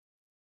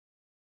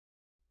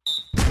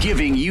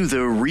giving you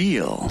the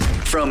real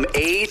from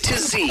A to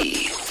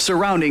Z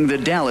surrounding the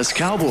Dallas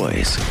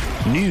Cowboys.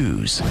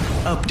 News,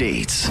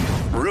 updates,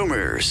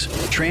 rumors,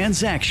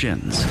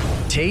 transactions,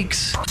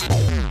 takes,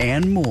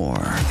 and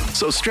more.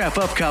 So strap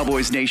up,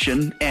 Cowboys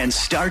Nation, and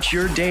start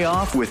your day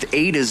off with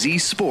A to Z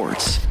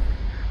Sports.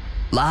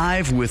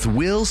 Live with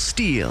Will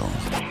Steele.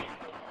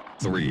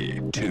 3,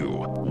 2,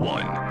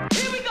 1.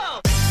 Here we go!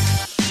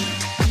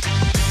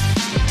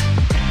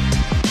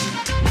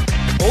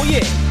 Oh,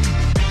 yeah.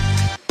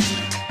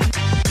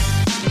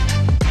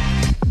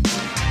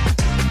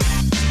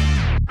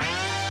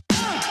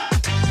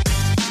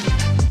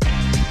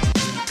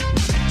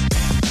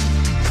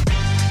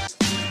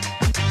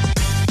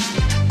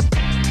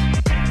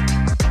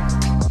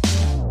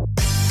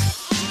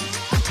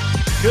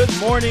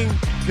 Good morning,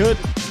 good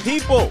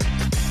people.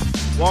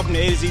 Welcome to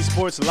A to Z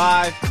Sports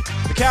Live,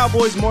 the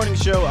Cowboys Morning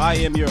Show. I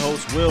am your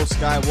host, Will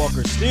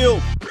Skywalker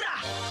Steele.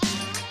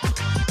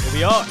 Here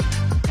we are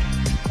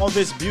on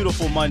this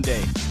beautiful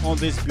Monday.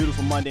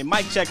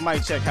 Mic check.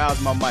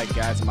 How's my mic,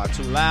 guys? Am I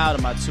too loud?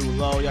 Am I too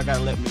low? Y'all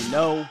gotta let me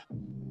know.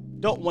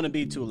 Don't want to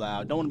be too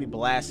loud. Don't want to be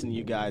blasting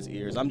you guys'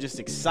 ears. I'm just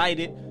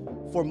excited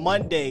for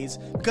Mondays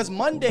because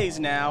Mondays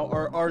now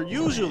are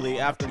usually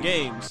after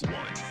games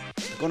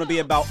going to be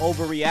about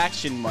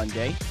overreaction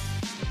Monday.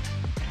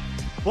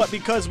 But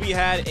because we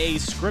had a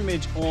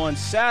scrimmage on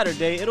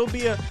Saturday, it'll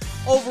be a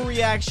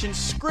overreaction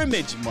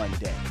scrimmage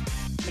Monday.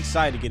 I'm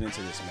excited to get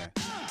into this, man.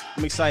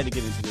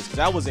 Because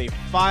that was a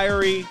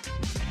fiery,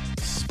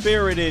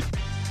 spirited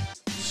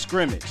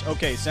scrimmage.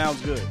 Okay, sounds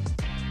good.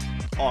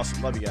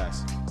 Awesome. Love you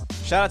guys.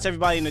 Shout out to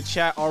everybody in the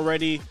chat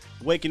already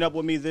waking up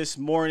with me this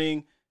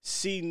morning.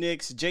 C.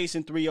 Nix,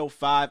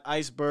 Jason305,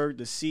 Iceberg,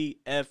 the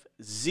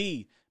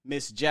CFZ,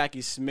 Miss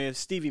Jackie Smith,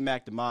 Stevie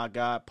Mac, the My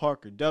God,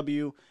 Parker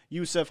W,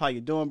 Yusuf, how you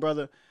doing,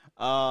 brother?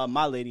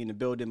 My lady in the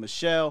building,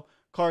 Michelle,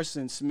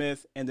 Carson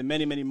Smith, and the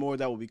many, many more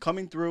that will be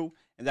coming through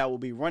and that will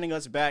be running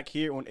us back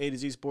here on A to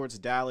Z Sports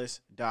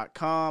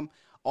Dallas.com.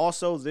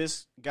 Also,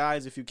 this,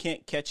 guys, if you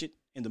can't catch it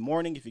in the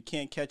morning, if you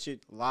can't catch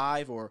it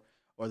live or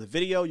the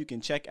video, you can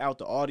check out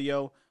the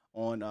audio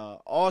on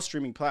all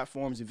streaming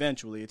platforms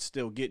eventually. It's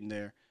still getting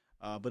there,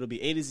 but it'll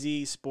be A to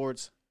Z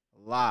Sports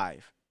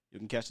Live. You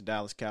can catch the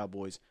Dallas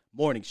Cowboys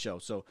Morning Show.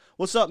 So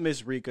what's up,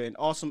 Miss Rika? An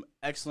awesome,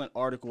 excellent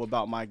article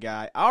about my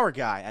guy, our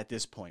guy at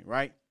this point,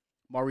 right?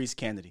 Maurice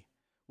Kennedy,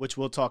 which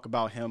we'll talk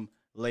about him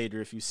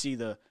later. If you see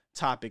the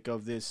topic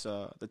of this,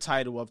 the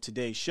title of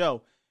today's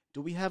show,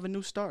 do we have a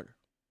new starter?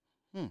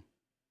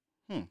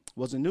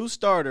 Was a new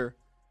starter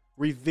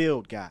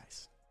revealed,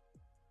 guys?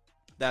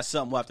 That's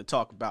something we'll have to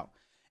talk about.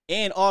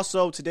 And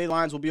also, today's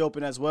lines will be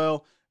open as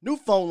well. New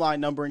phone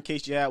line number, in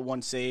case you had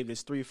one saved,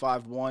 is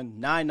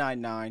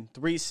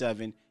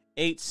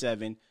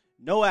 351-999-3787.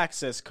 No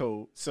access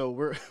code,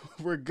 so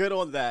we're good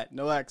on that.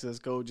 No access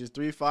code, just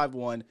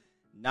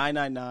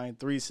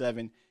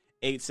 351-999-3787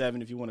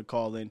 if you want to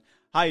call in.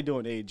 How you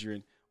doing,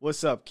 Adrian?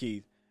 What's up,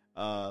 Keith?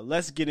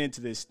 Let's get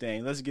into this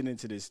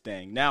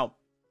thing. Now,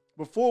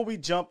 before we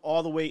jump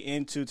all the way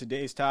into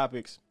today's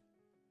topics,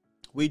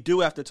 we do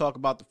have to talk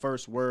about the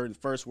first word. The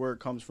first word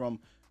comes from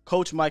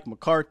Coach Mike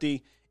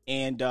McCarthy.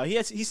 And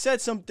he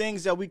said some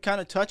things that we kind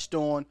of touched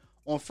on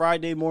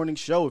Friday morning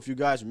show, if you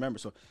guys remember.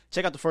 So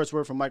check out the first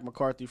word from Mike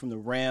McCarthy from the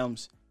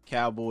Rams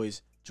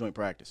Cowboys joint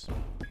practice.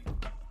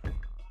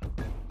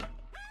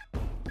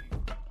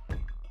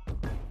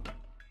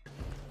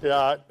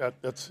 Yeah,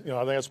 that's I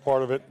think that's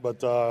part of it.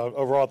 But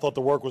overall, I thought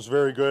the work was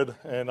very good,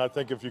 and I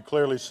think if you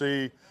clearly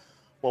see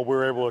what we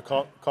were able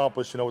to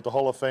accomplish, with the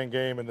Hall of Fame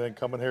game, and then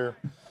coming here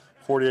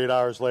 48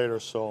 hours later,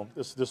 so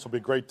this will be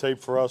great tape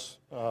for us.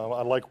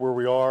 I like where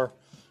we are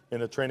in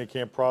the training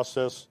camp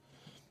process.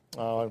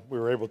 We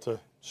were able to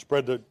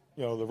spread the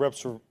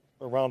reps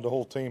around the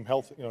whole team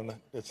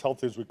as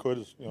healthy as we could,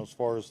 as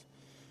far as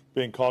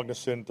being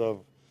cognizant of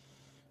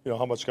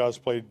how much guys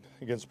played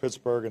against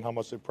Pittsburgh and how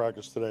much they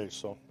practiced today.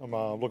 So I'm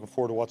looking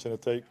forward to watching the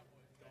tape.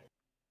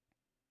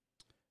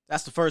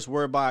 That's the first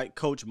word by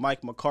Coach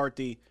Mike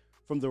McCarthy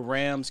from the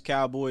Rams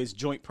Cowboys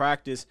joint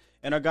practice.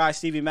 And our guy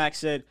Stevie Mack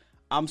said,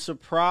 "I'm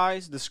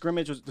surprised the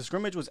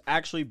scrimmage was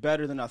actually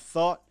better than I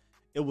thought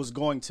it was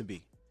going to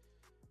be."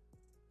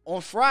 On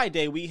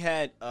Friday, we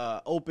had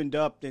opened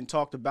up and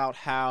talked about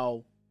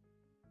how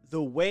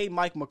the way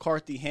Mike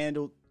McCarthy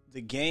handled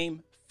the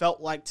game felt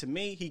like, to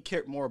me, he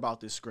cared more about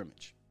this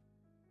scrimmage.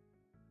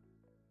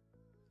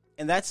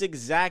 And that's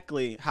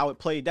exactly how it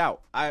played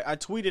out. I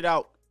tweeted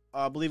out,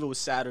 I believe it was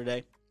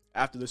Saturday,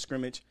 after the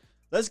scrimmage,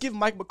 let's give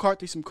Mike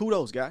McCarthy some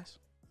kudos, guys.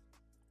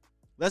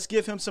 Let's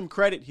give him some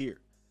credit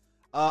here.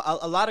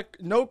 A lot of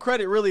no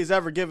credit really is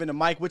ever given to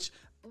Mike, which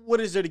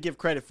what is there to give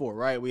credit for,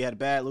 right? We had a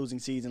bad losing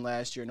season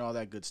last year and all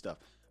that good stuff.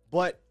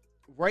 But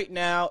right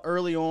now,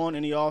 early on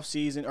in the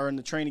offseason or in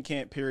the training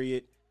camp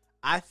period,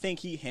 I think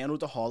he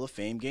handled the Hall of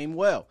Fame game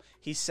well.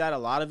 He sat a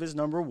lot of his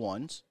number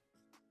ones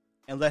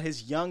and let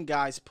his young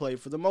guys play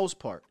for the most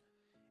part.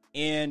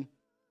 And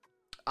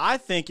I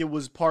think it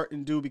was part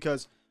and due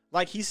because,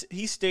 like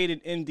he stated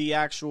in the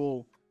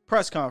actual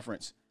press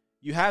conference,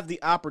 you have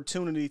the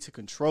opportunity to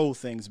control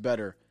things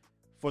better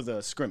for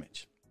the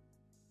scrimmage,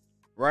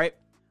 right?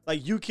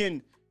 Like you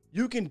can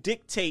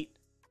dictate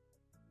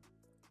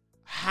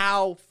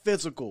how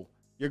physical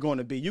you're going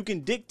to be. You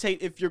can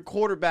dictate if your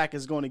quarterback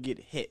is going to get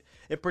hit.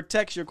 It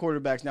protects your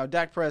quarterbacks. Now,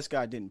 Dak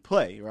Prescott didn't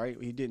play, right?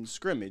 He didn't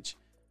scrimmage.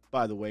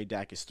 By the way,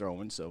 Dak is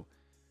throwing. So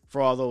for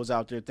all those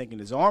out there thinking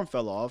his arm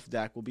fell off,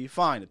 Dak will be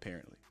fine,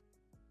 apparently.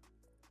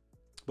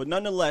 But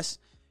nonetheless,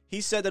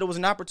 he said that it was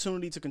an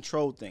opportunity to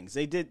control things.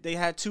 They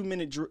had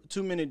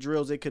 2-minute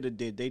drills they could have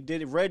did. They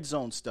did red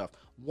zone stuff,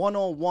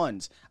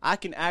 one-on-ones. I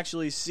can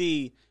actually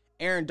see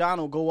Aaron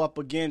Donald go up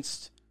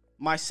against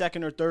my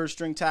second or third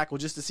string tackle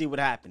just to see what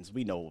happens.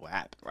 We know what will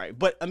happen, right?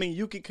 But, I mean,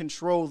 you can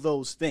control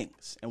those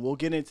things. And we'll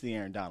get into the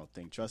Aaron Donald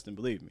thing. Trust and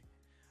believe me.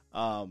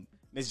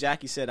 Ms.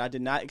 Jackie said, I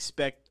did not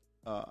expect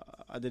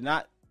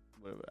the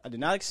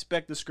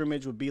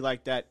scrimmage would be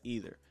like that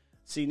either.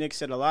 See, Nick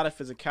said a lot of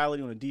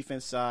physicality on the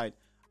defense side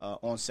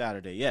on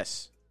Saturday.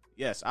 Yes.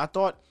 I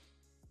thought,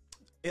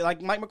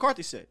 like Mike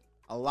McCarthy said,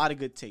 a lot of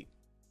good tape.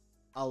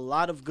 A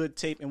lot of good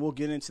tape, and we'll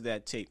get into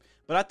that tape.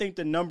 But I think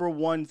the number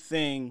one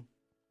thing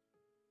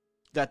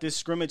that this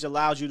scrimmage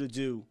allows you to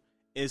do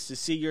is to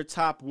see your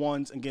top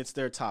ones against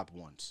their top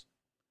ones.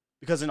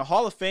 Because in a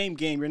Hall of Fame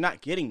game, you're not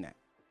getting that.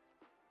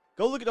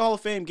 Go look at the Hall of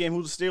Fame game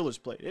who the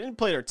Steelers played. They didn't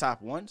play their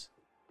top ones.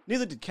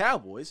 Neither did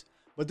Cowboys.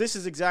 But this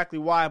is exactly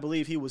why I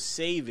believe he was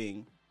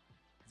saving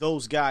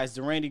those guys,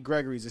 the Randy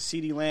Gregorys, the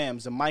CeeDee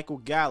Lambs, the Michael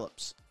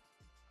Gallups,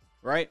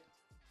 right?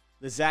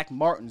 The Zach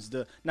Martins.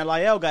 Now,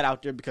 Lyle got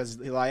out there because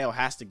Lyle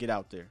has to get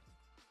out there.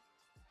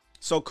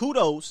 So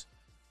kudos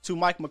to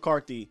Mike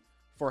McCarthy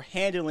for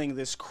handling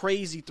this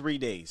crazy 3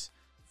 days.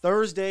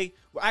 Wednesday,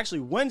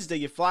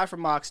 you fly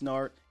from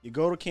Oxnard, you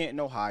go to Canton,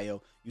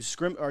 Ohio,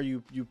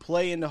 you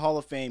play in the Hall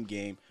of Fame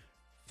game,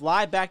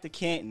 fly back to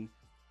Canton.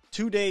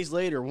 2 days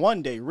later,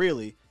 1 day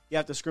really, you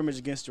have to scrimmage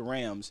against the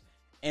Rams.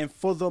 And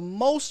for the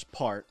most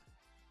part,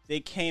 they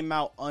came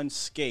out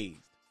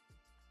unscathed.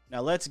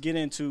 Now let's get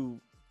into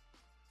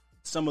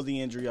some of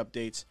the injury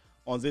updates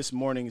on this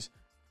morning's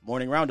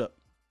Morning Roundup.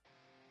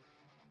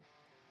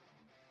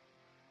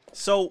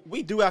 So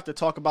we do have to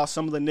talk about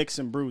some of the nicks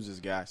and bruises,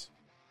 guys.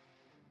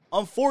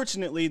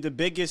 Unfortunately, the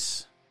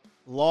biggest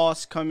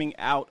loss coming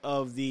out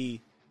of the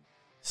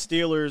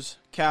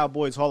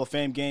Steelers-Cowboys Hall of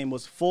Fame game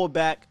was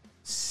fullback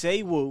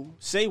Sewo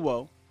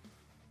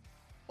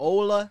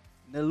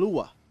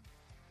Olanelua.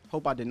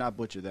 Hope I did not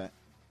butcher that.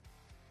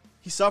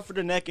 He suffered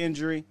a neck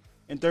injury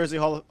in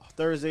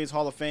Thursday's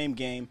Hall of Fame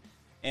game,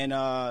 and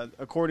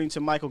according to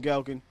Michael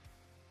Gelkin,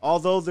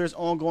 although there's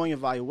ongoing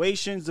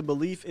evaluations, the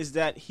belief is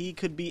that he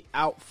could be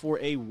out for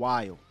a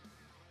while.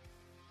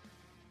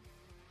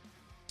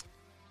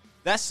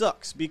 That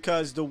sucks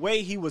because the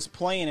way he was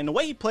playing and the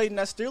way he played in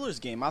that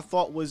Steelers game, I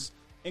thought was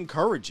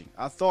encouraging.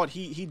 I thought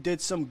he did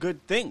some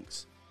good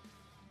things.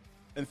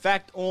 In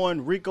fact,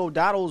 on Rico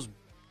Dowdle's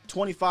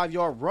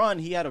 25-yard run,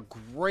 he had a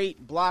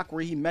great block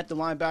where he met the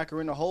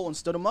linebacker in the hole and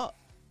stood him up.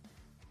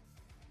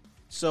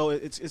 So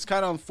it's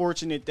kind of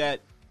unfortunate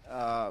that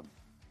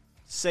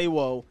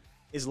Sewo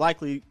is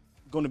likely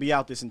going to be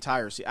out this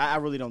entire season. I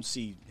really don't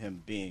see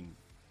him being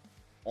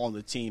on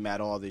the team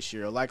at all this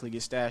year. He'll likely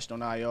get stashed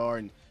on IR,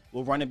 and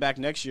we'll run it back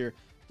next year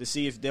to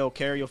see if they'll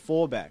carry a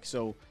fullback.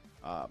 So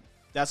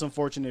that's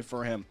unfortunate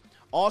for him.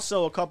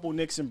 Also, a couple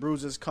nicks and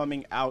bruises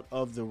coming out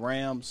of the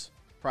Rams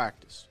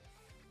practice.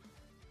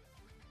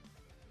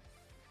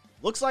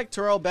 Looks like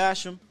Terrell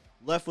Basham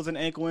left with an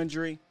ankle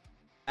injury,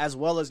 as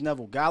well as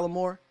Neville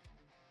Gallimore.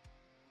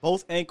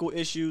 Both ankle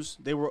issues.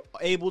 They were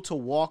able to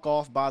walk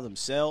off by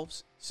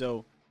themselves,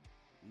 so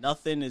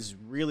nothing is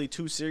really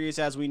too serious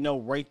as we know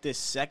right this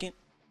second.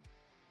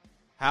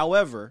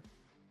 However,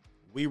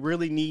 we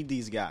really need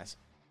these guys.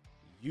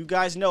 You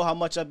guys know how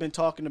much I've been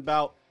talking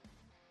about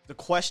the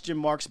question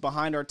marks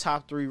behind our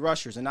top three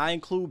rushers, and I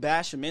include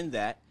Basham in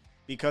that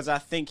because I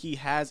think he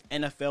has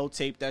NFL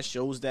tape that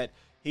shows that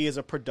he is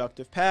a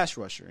productive pass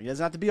rusher. He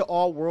doesn't have to be an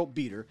all-world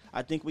beater.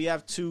 I think we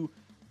have two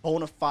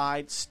bona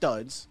fide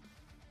studs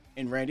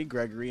in Randy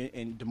Gregory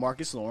and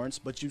DeMarcus Lawrence,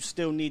 but you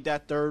still need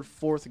that third,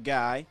 fourth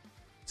guy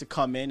to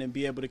come in and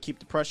be able to keep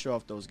the pressure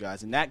off those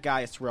guys. And that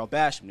guy is Terrell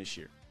Basham this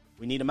year.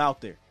 We need him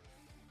out there.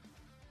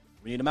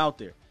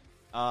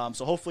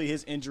 So hopefully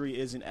his injury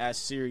isn't as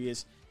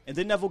serious. And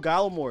then Neville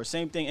Gallimore,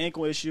 same thing,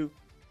 ankle issue.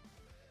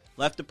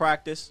 Left the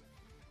practice.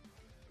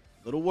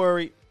 A little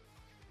worried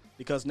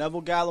because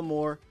Neville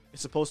Gallimore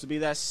is supposed to be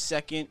that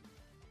second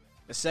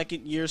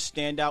year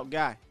standout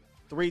guy.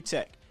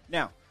 3-tech.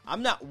 Now,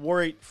 I'm not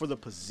worried for the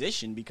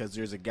position because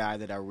there's a guy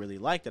that I really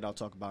like that I'll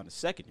talk about in a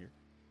second here.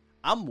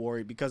 I'm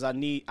worried because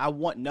I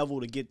want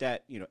Neville to get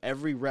that,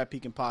 every rep he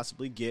can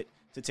possibly get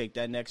to take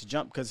that next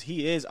jump because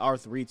he is our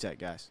 3-tech,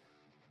 guys.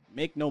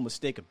 Make no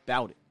mistake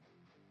about it.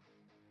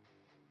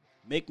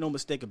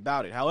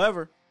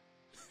 However,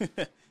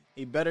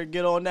 he better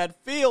get on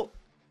that field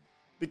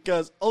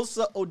because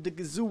Osa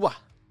Odigizua,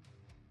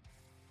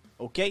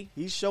 okay,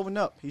 he's showing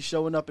up. He's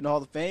showing up in the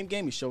Hall of Fame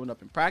game. He's showing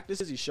up in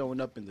practices. He's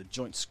showing up in the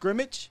joint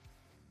scrimmage.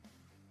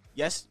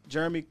 Yes,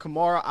 Jeremy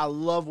Kamara, I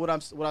love what I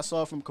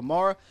saw from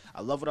Kamara.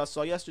 I love what I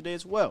saw yesterday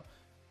as well.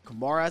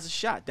 Kamara has a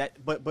shot.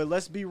 But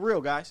let's be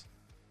real, guys.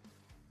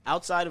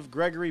 Outside of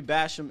Gregory,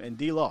 Basham, and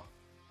D-Law,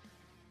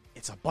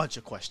 it's a bunch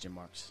of question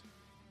marks.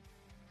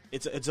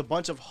 It's a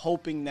bunch of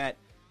hoping that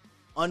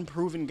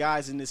unproven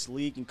guys in this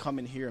league can come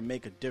in here and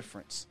make a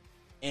difference.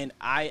 And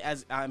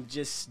I'm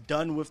just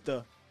done with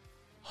the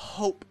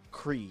hope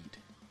creed.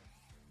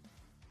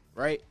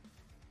 Right?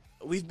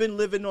 We've been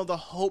living on the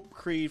hope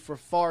creed for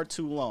far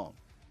too long.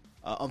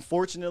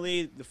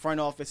 Unfortunately, the front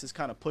office has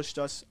kind of pushed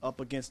us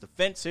up against the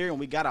fence here, and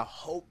we got to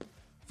hope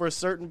for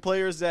certain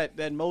players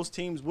that most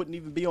teams wouldn't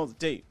even be on the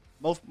team.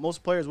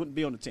 Most players wouldn't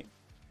be on the team.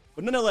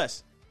 But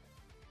nonetheless,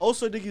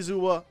 Osa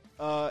Odighizuwa,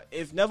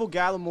 if Neville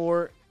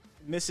Gallimore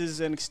misses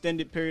an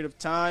extended period of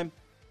time,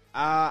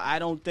 I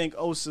don't think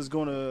Osa's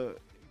going to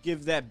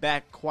give that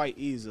back quite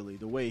easily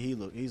the way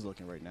he's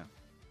looking right now.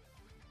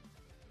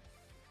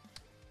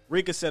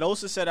 Rika said,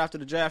 Osa said after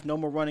the draft, no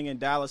more running in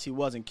Dallas. He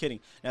wasn't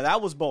kidding. Now,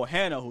 that was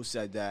Bohanna who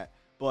said that.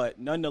 But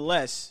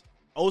nonetheless,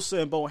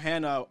 Osa and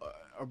Bohanna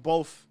are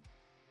both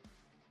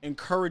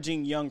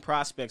encouraging young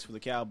prospects for the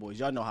Cowboys.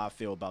 Y'all know how I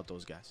feel about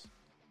those guys.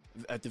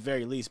 At the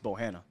very least,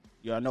 Bohanna.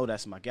 Y'all know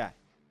that's my guy.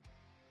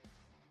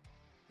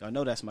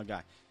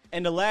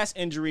 And the last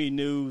injury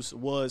news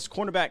was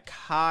cornerback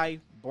Kai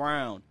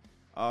Brown.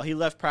 He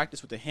left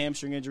practice with a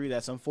hamstring injury.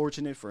 That's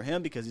unfortunate for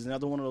him because he's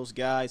another one of those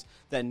guys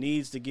that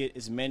needs to get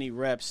as many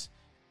reps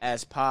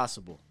as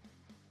possible.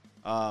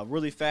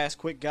 Really fast,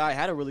 quick guy.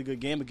 Had a really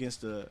good game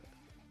against the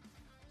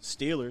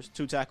Steelers.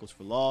 2 tackles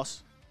for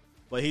loss.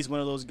 But he's one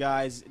of those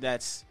guys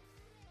that's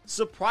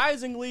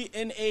surprisingly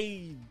in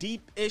a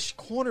deep-ish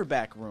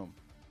cornerback room.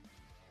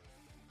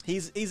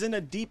 He's in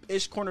a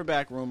deep-ish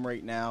cornerback room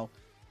right now,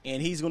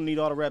 and he's going to need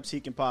all the reps he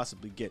can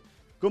possibly get.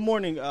 Good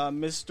morning,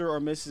 Mr.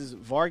 or Mrs.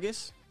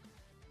 Vargas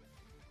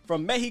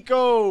from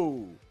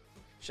Mexico.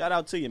 Shout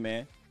out to you,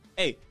 man.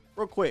 Hey,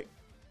 real quick,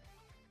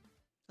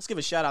 let's give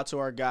a shout out to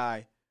our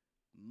guy,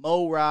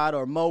 Morod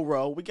or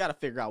Moro. We got to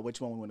figure out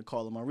which one we want to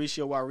call him.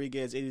 Mauricio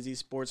Rodriguez, A to Z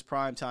Sports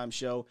Primetime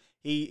Show.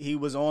 He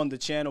was on the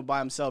channel by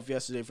himself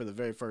yesterday for the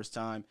very first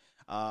time.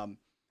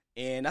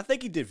 And I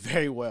think he did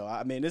very well.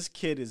 I mean, this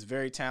kid is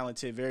very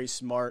talented, very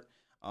smart.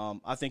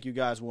 I think you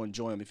guys will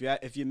enjoy him.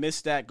 If you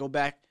missed that, go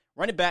back,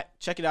 run it back,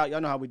 check it out. Y'all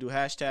know how we do.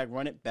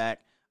 #run it back.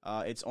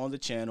 It's on the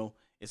channel.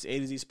 It's A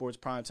to Z Sports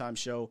Primetime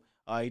Show.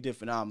 He did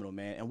phenomenal,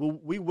 man.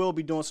 And we will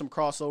be doing some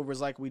crossovers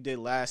like we did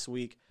last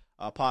week,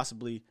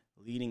 possibly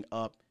leading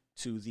up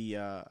to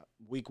the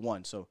week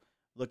 1. So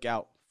look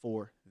out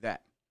for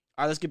that.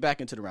 All right, let's get back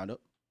into the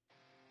roundup.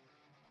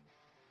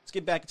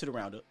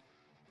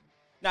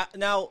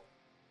 Now,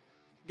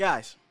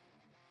 guys,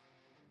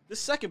 the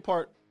second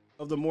part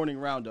of the morning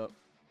roundup,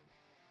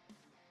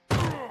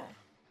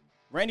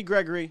 Randy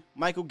Gregory,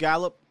 Michael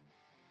Gallup,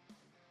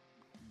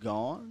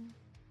 gone.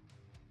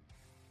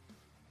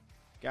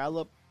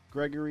 Gallup,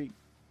 Gregory,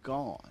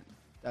 gone.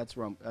 That's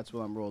what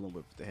I'm rolling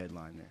with the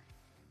headline there.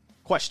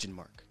 Question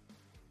mark.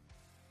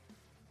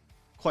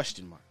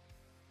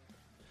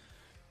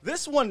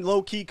 This one,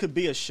 low-key, could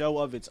be a show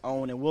of its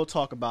own, and we'll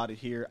talk about it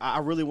here. I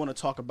really want to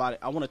talk about it.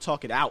 I want to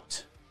talk it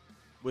out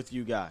with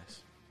you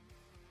guys.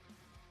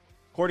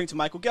 According to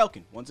Michael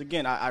Gelkin, once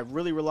again, I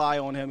really rely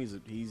on him.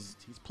 He's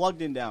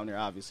plugged in down there,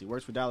 obviously.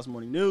 Works for Dallas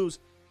Morning News.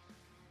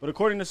 But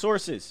according to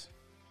sources,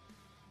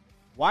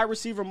 wide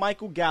receiver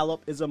Michael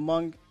Gallup is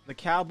among the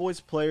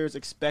Cowboys players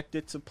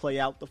expected to play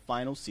out the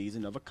final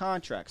season of a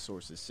contract,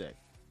 sources say.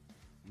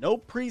 No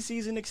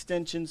preseason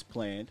extensions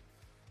planned.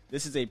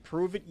 This is a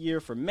prove-it year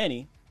for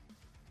many.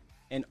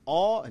 And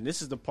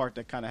this is the part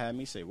that kind of had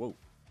me say, whoa.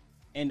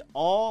 And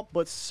all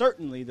but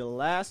certainly the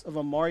last of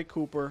Amari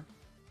Cooper,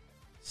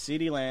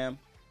 CeeDee Lamb,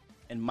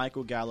 and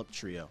Michael Gallup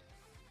trio.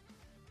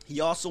 He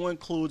also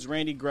includes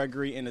Randy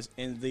Gregory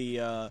in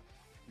the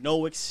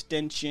no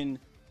extension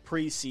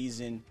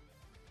preseason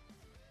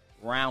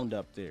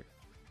roundup there.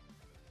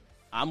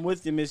 I'm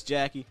with you, Miss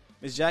Jackie.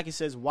 Miss Jackie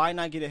says, why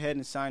not get ahead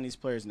and sign these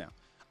players now?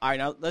 All right,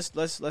 now let's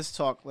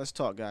talk. Let's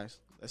talk, guys.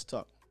 Let's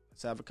talk.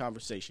 Let's have a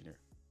conversation here.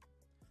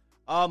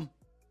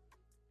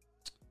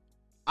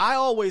 I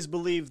always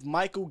believed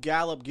Michael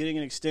Gallup getting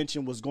an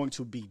extension was going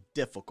to be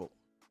difficult.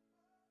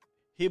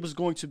 It was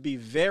going to be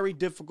very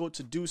difficult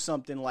to do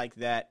something like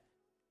that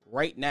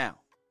right now.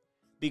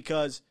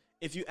 Because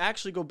if you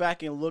actually go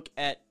back and look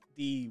at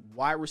the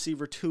wide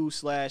receiver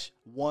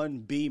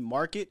 2/1B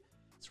market,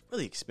 it's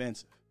really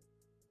expensive.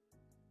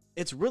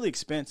 It's really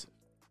expensive.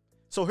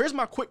 So here's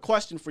my quick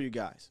question for you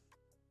guys.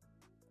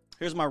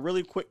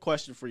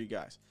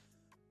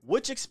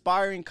 Which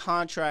expiring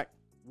contract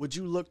would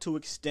you look to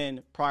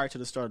extend prior to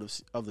the start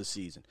of the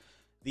season?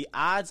 The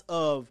odds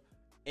of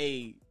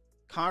a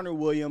Connor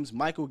Williams,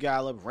 Michael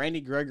Gallup,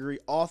 Randy Gregory,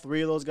 all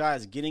three of those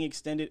guys getting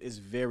extended is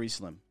very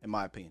slim, in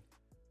my opinion.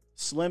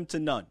 Slim to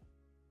none.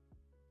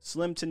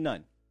 So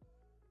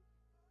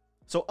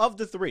of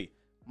the three,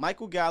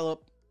 Michael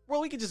Gallup,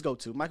 well, we could just go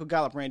to Michael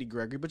Gallup, Randy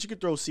Gregory, but you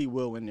could throw C.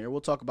 Will in there.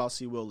 We'll talk about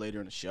C. Will later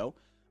in the show.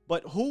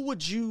 But who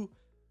would you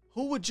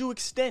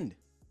extend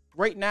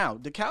right now?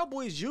 The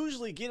Cowboys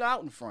usually get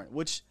out in front,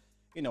 which,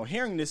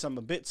 hearing this, I'm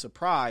a bit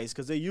surprised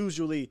because they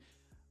usually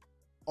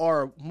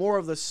are one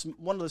of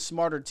the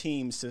smarter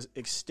teams to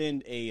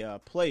extend a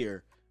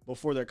player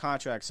before their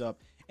contract's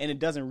up, and it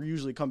doesn't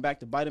usually come back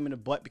to bite them in the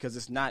butt because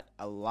it's not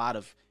a lot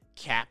of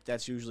cap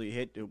that's usually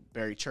hit.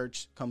 Barry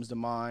Church comes to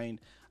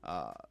mind.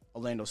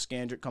 Orlando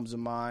Scandrick comes to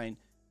mind.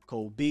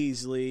 Cole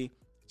Beasley,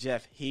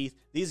 Jeff Heath.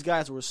 These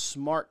guys were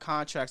smart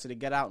contracts that they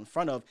got out in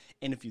front of,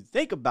 and if you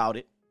think about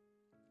it,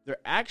 they're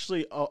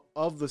actually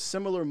of the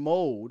similar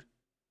mold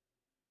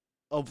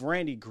of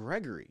Randy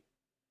Gregory,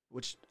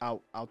 which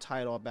I'll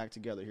tie it all back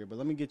together here. But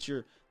let me get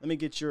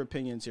your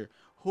opinions here.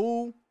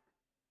 Who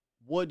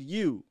would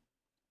you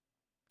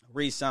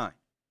re-sign?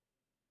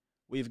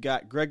 We've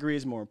got Gregory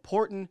is more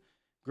important.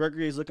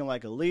 Gregory is looking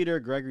like a leader.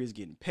 Gregory is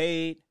getting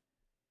paid.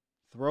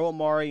 Throw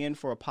Amari in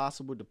for a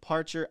possible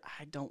departure.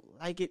 I don't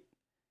like it.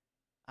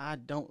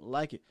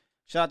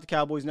 Shout out to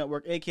Cowboys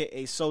Network,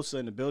 a.k.a. Sosa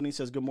in the building. He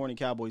says, good morning,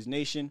 Cowboys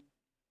Nation.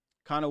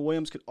 Connor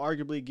Williams could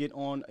arguably get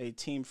on a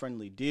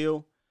team-friendly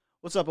deal.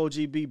 What's up,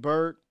 OGB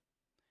Bird?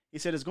 He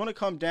said it's going to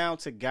come down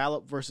to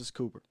Gallup versus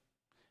Cooper.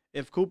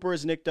 If Cooper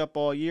is nicked up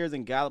all year,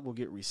 then Gallup will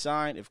get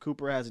re-signed. If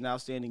Cooper has an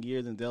outstanding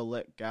year, then they'll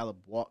let Gallup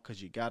walk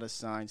because you got to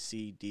sign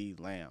C.D.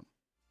 Lamb.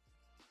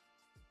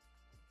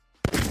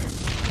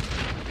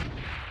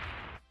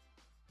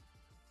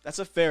 That's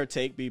a fair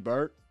take, B.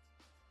 Bird.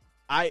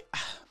 I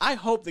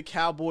hope the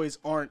Cowboys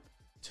aren't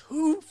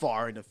too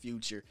far in the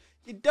future.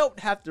 You don't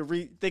have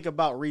to think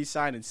about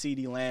re-signing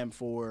C.D. Lamb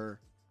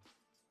for,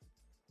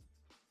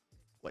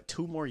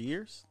 2 more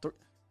years? If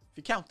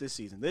you count this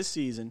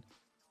season,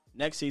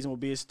 next season will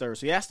be his third.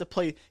 So he has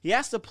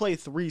to play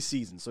 3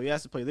 seasons. So he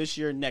has to play this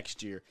year,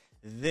 next year.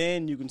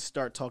 Then you can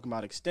start talking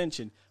about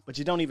extension, but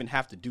you don't even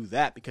have to do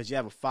that because you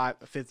have a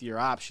 5th-year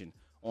option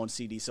on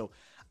CD. So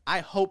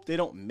I hope they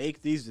don't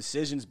make these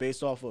decisions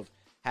based off of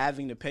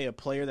having to pay a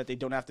player that they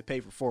don't have to pay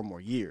for 4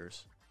 more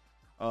years.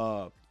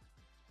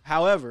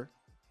 However,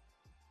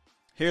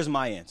 here's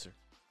my answer.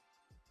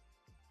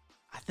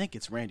 I think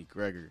it's Randy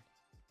Gregory.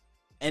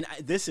 And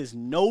this is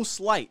no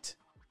slight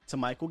to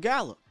Michael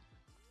Gallup.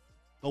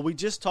 But we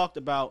just talked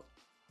about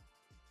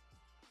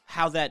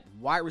how that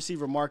wide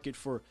receiver market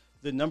for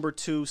the number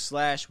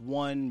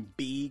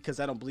 2/1B, because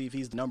I don't believe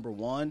he's number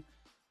 1.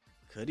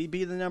 Could he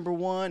be the number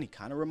 1? He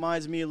kind of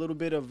reminds me a little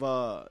bit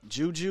of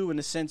Juju in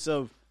the sense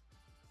of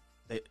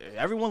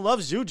everyone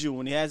loves Juju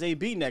when he has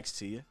AB next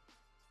to you.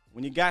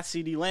 When you got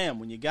CeeDee Lamb,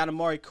 when you got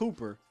Amari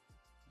Cooper,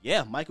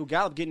 yeah, Michael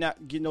Gallup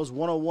getting those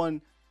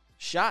one-on-one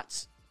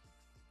shots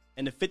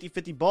and the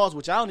 50-50 balls,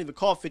 which I don't even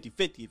call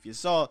 50-50. If you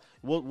saw,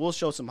 we'll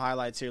show some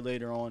highlights here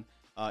later on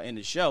in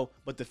the show.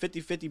 But the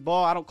 50-50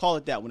 ball, I don't call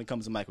it that when it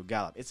comes to Michael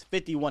Gallup. It's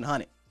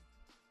 50-100.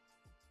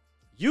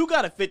 You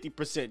got a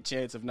 50%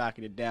 chance of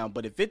knocking it down,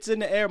 but if it's in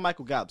the air,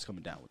 Michael Gallup's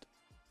coming down with it.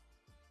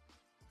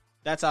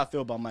 That's how I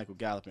feel about Michael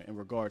Gallup in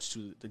regards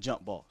to the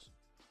jump balls.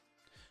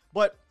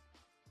 But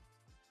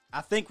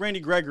I think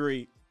Randy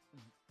Gregory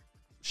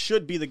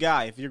should be the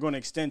guy if you're going to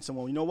extend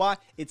someone. You know why?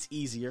 It's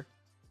easier.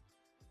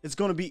 It's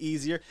going to be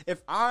easier.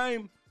 If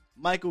I'm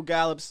Michael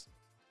Gallup's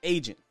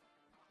agent,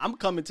 I'm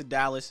coming to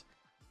Dallas.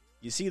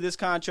 You see this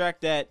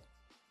contract that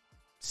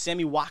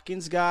Sammy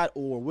Watkins got,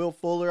 or Will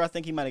Fuller. I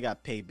think he might have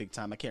got paid big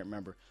time. I can't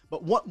remember.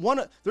 But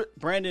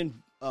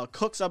Brandon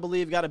Cooks, I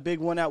believe, got a big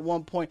one at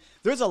one point.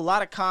 There's a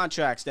lot of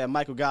contracts that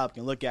Michael Gallup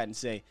can look at and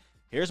say,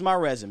 here's my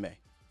resume.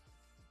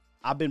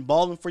 I've been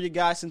balling for you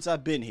guys since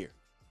I've been here.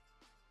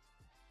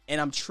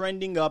 And I'm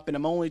trending up, and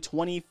I'm only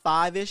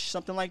 25-ish,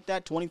 something like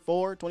that,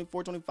 24,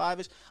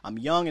 25-ish. I'm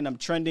young, and I'm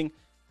trending.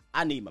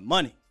 I need my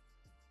money.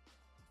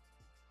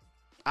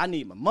 And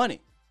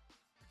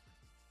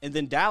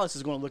then Dallas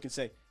is going to look and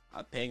say,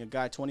 I'm paying a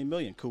guy $20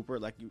 million, Cooper,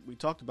 like we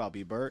talked about,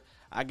 B-Bird.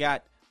 I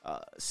got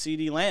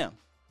CeeDee Lamb.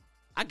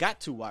 I got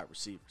 2 wide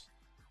receivers.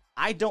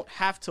 I don't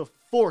have to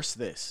force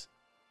this.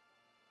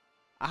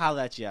 I'll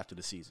holler at you after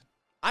the season.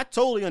 I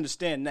totally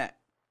understand that.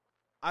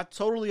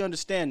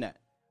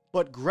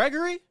 But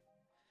Gregory,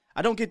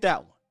 I don't get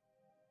that one.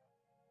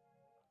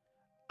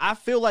 I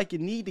feel like you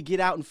need to get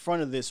out in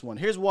front of this one.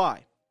 Here's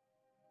why.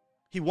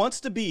 He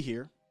wants to be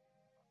here.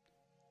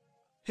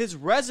 His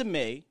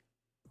resume,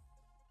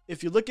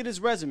 if you look at his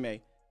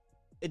resume,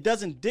 it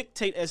doesn't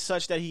dictate as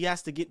such that he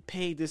has to get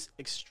paid this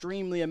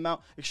extremely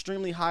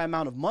high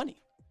amount of money.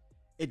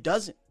 It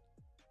doesn't.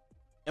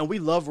 And we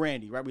love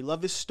Randy, right? We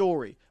love his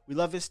story. We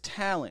love his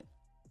talent.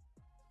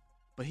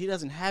 But he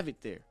doesn't have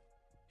it there.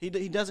 He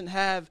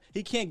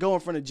can't go in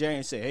front of Jerry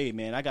and say, hey,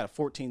 man, I got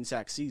a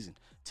 14-sack season,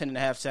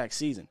 10.5-sack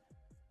season,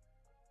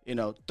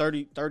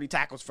 30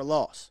 tackles for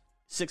loss,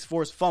 6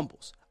 forced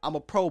fumbles. I'm a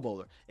Pro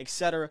Bowler, et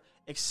cetera,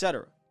 et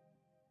cetera.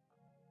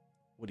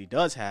 What he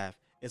does have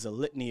is a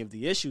litany of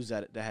the issues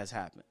that has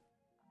happened.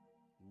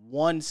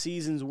 1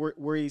 season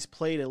where he's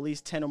played at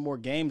least 10 or more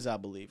games, I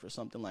believe, or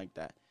something like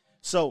that.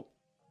 So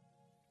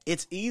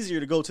it's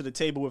easier to go to the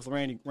table with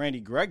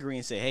Randy Gregory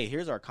and say, hey,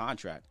 here's our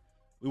contract.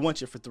 We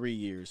want you for 3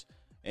 years.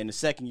 And the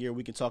second year,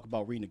 we can talk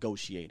about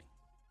renegotiating.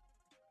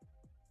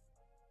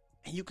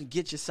 And you can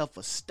get yourself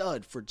a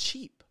stud for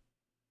cheap.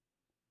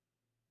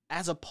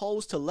 As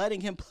opposed to letting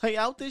him play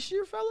out this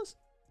year, fellas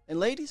and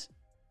ladies.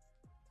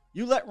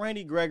 You let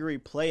Randy Gregory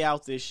play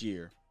out this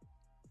year,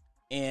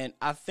 and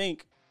I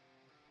think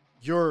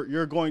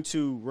you're going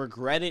to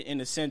regret it in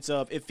the sense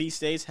of if he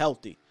stays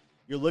healthy,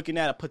 you're looking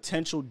at a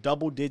potential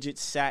double-digit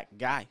sack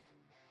guy.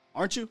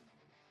 Aren't you?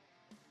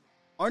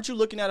 Aren't you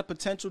looking at a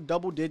potential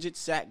double-digit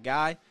sack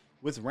guy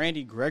with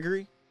Randy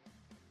Gregory?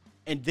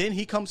 And then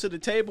he comes to the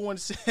table and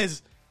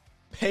says,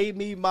 pay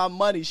me my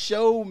money.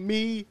 Show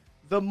me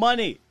the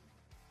money.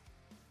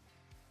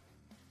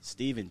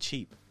 Steven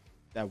Cheap.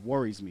 That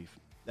worries me.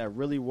 That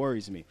really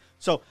worries me.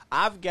 So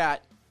I've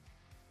got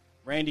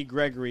Randy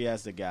Gregory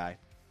as the guy.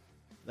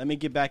 Let me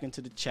get back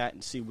into the chat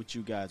and see what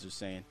you guys are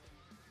saying.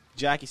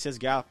 Jackie says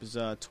Gallup is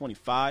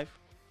 25.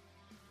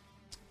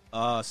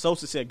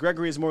 Sosa said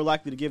Gregory is more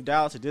likely to give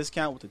Dallas a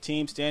discount with the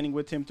team standing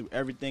with him through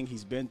everything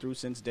he's been through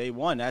since day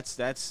one.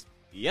 That's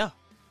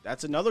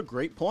another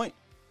great point.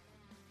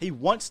 He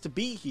wants to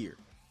be here.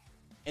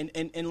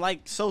 And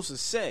like Sosa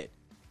said,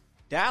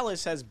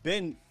 Dallas has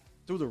been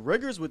through the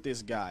rigors with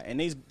this guy, and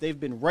they've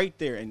been right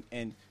there.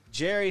 And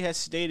Jerry has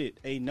stated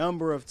a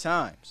number of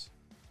times,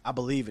 I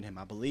believe in him.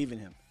 I believe in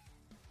him.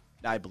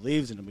 Now, he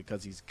believes in him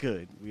because he's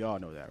good. We all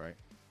know that, right?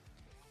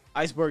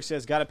 Iceberg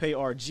says, got to pay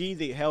RG.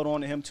 They held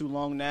on to him too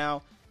long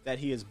now that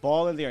he is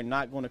balling. They are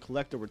not going to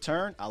collect a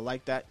return. I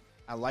like that.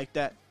 I like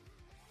that.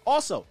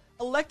 Also,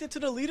 elected to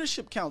the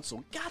leadership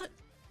council.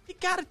 You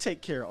gotta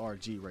take care of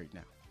RG right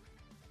now.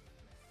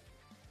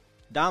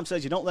 Dom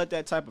says you don't let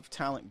that type of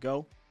talent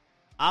go.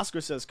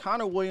 Oscar says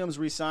Connor Williams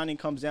re-signing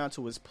comes down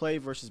to his play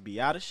versus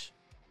Biadasz,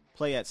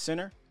 play at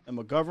center, and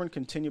McGovern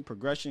continued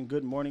progression.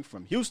 Good morning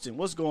from Houston.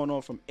 What's going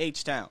on from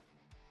H-Town?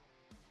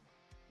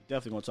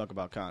 Definitely going to talk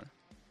about Connor.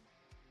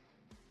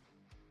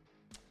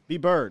 B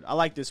Bird, I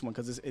like this one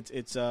because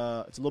it's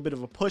a little bit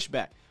of a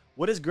pushback.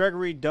 What has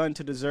Gregory done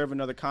to deserve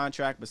another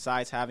contract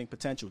besides having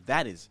potential?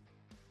 That is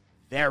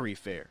very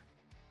fair.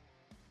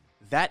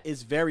 That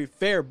is very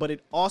fair, but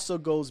it also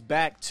goes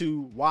back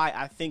to why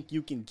I think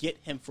you can get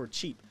him for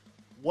cheap.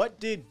 What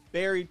did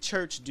Barry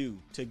Church do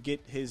to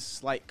get his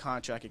slight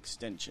contract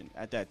extension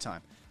at that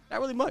time? Not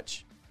really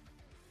much.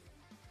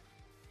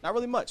 Not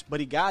really much, but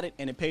he got it,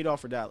 and it paid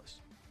off for Dallas.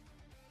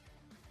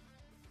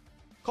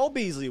 Cole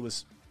Beasley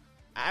was...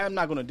 I'm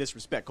not going to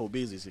disrespect Cole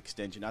Beasley's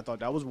extension. I thought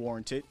that was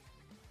warranted.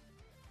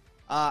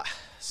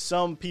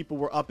 Some people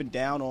were up and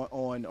down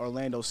on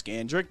Orlando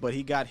Scandrick, but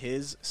he got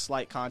his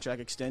slight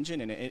contract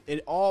extension, and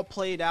it all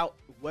played out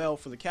well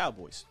for the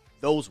Cowboys.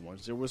 Those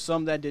ones. There were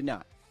some that did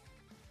not.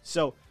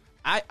 So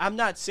I'm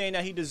not saying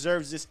that he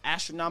deserves this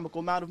astronomical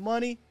amount of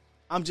money.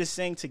 I'm just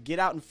saying to get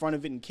out in front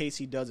of it in case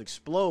he does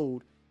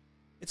explode,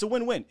 it's a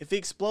win-win. If he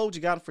explodes,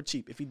 you got him for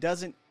cheap. If he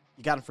doesn't,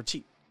 you got him for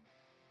cheap.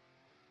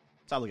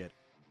 That's how I look at it.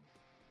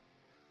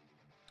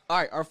 All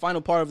right, our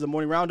final part of the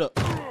morning roundup.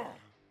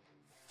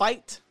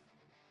 Fight,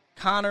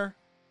 Connor,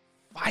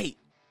 fight.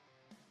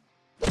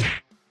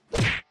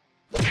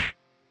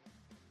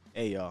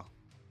 Hey, y'all.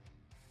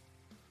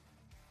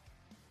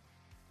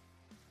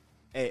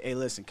 Hey,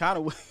 listen,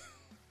 Connor,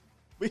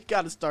 we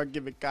got to start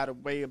giving Connor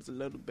Williams a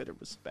little bit of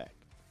respect.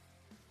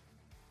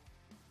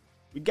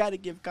 We got to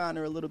give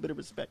Connor a little bit of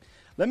respect.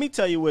 Let me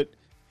tell you what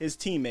his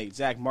teammate,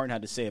 Zach Martin,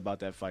 had to say about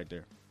that fight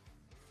there.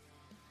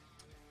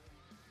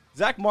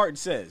 Zach Martin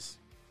says,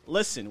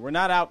 listen, we're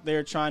not out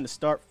there trying to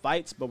start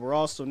fights, but we're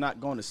also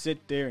not going to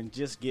sit there and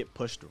just get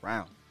pushed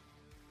around.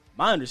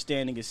 My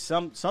understanding is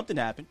something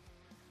happened,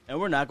 and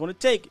we're not going to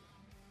take it.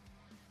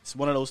 It's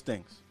one of those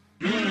things.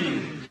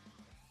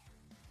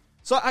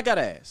 So I got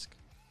to ask.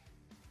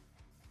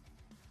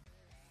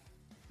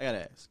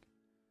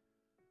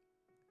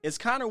 Is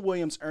Connor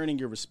Williams earning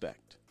your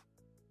respect?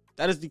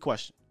 That is the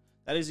question.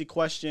 That is the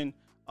question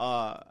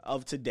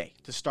of today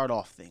to start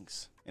off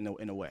things in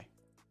a way.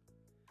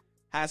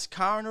 Has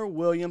Connor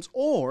Williams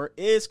or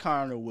is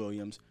Connor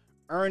Williams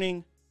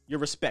earning your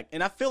respect?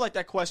 And I feel like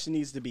that question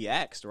needs to be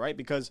asked, right?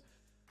 Because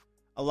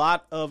a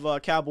lot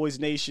of Cowboys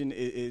Nation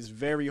is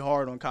very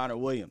hard on Connor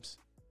Williams.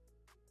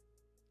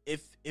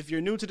 If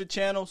you're new to the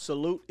channel,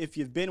 salute. If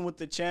you've been with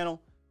the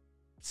channel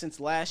since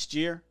last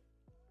year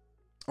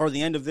or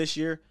the end of this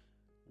year,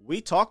 we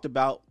talked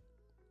about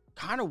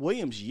Connor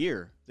Williams'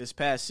 year this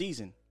past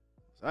season.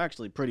 It's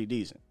actually pretty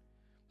decent.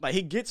 Like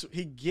he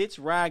gets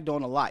ragged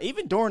on a lot.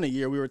 Even during the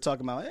year, we were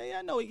talking about, hey,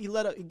 I know he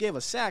gave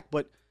a sack,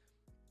 but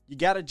you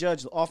got to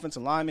judge the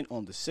offensive lineman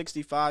on the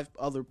 65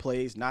 other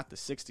plays, not the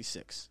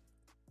 66.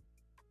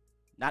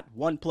 Not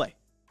one play.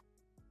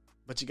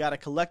 But you got to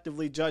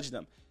collectively judge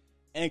them.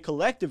 And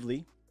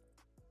collectively,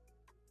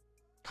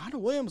 Connor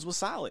Williams was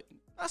solid.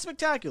 Not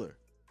spectacular.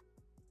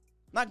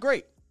 Not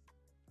great.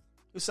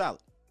 He was solid.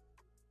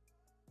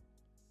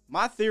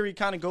 My theory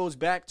kind of goes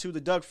back to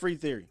the Doug Free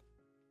theory.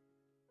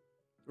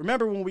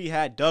 Remember when we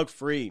had Doug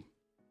Free?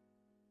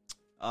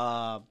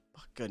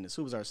 Goodness,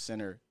 who was our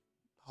center?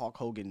 Hulk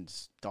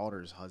Hogan's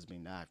daughter's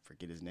husband. I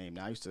forget his name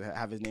now. I used to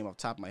have his name off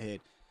the top of my head.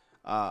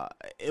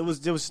 There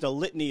was the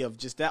litany of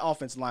just that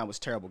offensive line was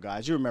terrible,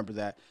 guys. You remember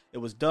that. It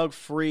was Doug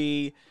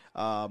Free.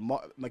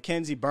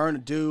 Mackenzie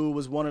Bernadou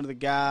was one of the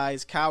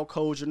guys. Kyle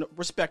Kozer,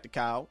 respect to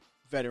Kyle,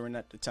 veteran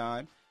at the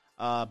time.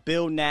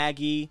 Bill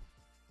Nagy.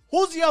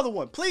 Who's the other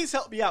one? Please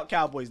help me out,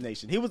 Cowboys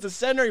Nation. He was the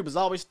center. He was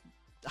always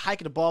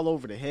hiking the ball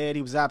over the head.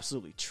 He was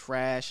absolutely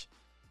trash.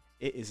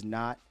 It is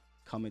not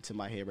coming to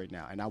my head right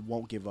now, and I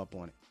won't give up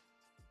on it.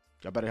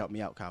 Y'all better help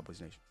me out, Cowboys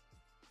Nation.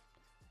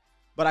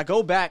 But I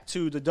go back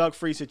to the Doug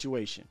Free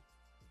situation.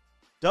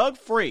 Doug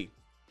Free,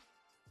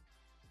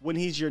 when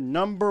he's your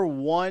number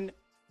one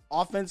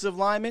offensive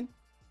lineman,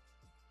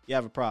 you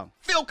have a problem.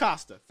 Phil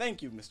Costa.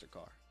 Thank you, Mr.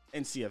 Carr.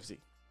 And CFZ.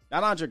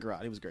 Not Andre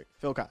Garrett. He was great.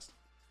 Phil Costa.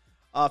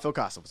 Phil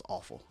Costa was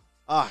awful.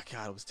 Oh,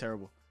 God, it was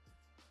terrible.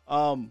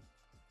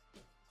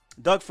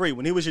 Doug Free,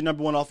 when he was your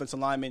number one offensive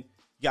lineman,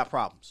 you got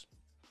problems.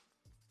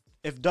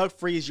 If Doug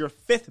Free is your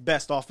fifth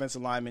best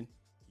offensive lineman,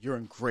 you're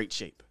in great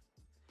shape.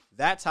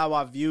 That's how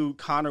I view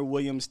Connor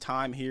Williams'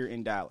 time here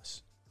in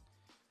Dallas.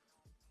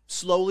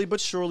 Slowly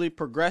but surely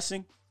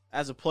progressing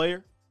as a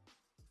player.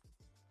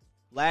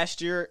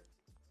 Last year,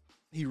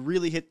 he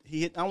hit,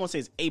 I don't want to say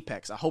his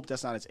apex. I hope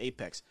that's not his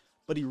apex.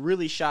 But he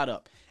really shot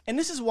up. And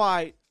this is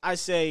why I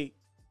say,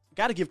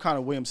 got to give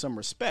Connor Williams some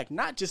respect.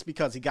 Not just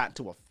because he got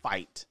into a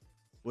fight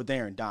with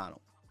Aaron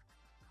Donald.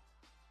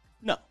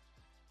 No.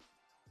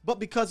 But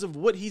because of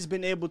what he's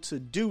been able to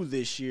do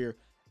this year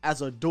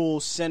as a dual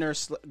center,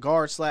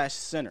 guard /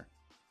 center.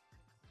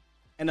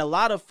 And a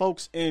lot of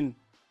folks in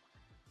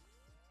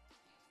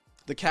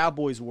the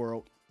Cowboys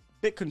world,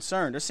 a bit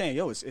concerned. They're saying,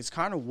 yo, is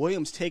Connor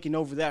Williams taking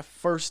over that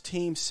first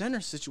team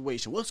center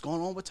situation? What's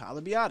going on with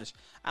Tyler Biadasz?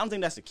 I don't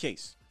think that's the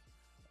case.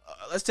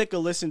 Let's take a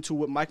listen to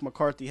what Mike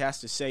McCarthy has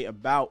to say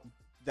about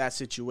that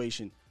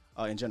situation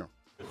in general.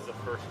 It's the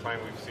first time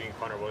we've seen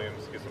Connor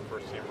Williams get some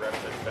first-team reps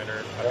at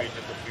center. I mean,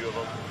 just a few of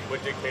them.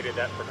 What dictated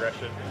that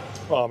progression?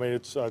 Well, I mean,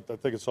 I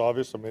think it's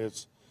obvious. I mean,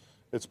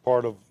 it's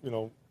part of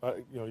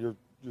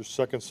your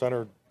second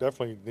center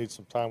definitely needs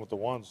some time with the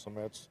ones. I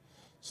mean, that's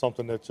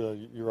something that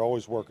you're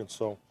always working.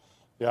 So,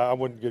 yeah, I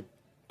wouldn't get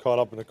caught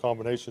up in the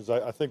combinations.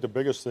 I think the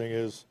biggest thing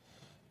is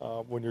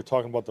when you're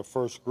talking about the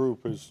first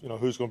group is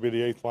who's going to be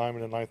the eighth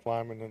lineman and ninth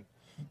lineman and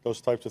those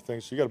types of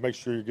things. So you got to make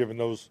sure you're giving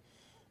those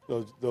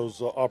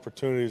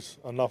opportunities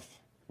enough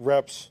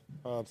reps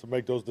to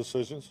make those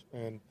decisions.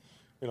 And,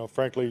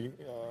 frankly,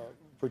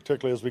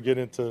 particularly as we get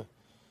into,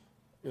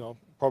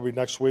 probably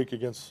next week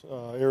against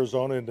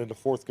Arizona and then the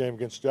fourth game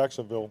against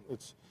Jacksonville,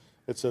 it's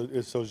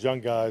those young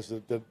guys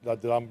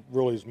that I'm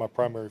really is my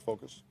primary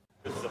focus.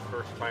 This is the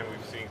first time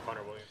we've seen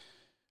Connor Williams.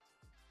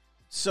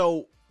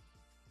 So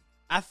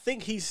I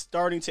think he's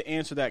starting to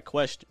answer that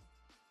question,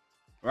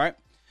 right?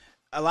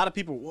 A lot of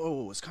people,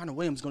 whoa, is Connor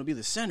Williams going to be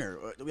the center?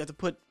 Or do we have to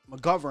put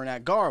McGovern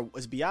at guard?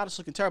 Is Biadasz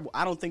looking terrible?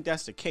 I don't think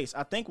that's the case.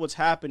 I think what's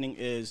happening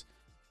is,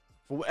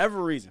 for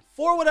whatever reason,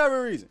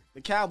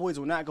 the Cowboys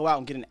will not go out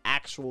and get an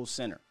actual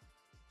center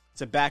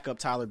to back up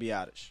Tyler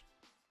Biadasz.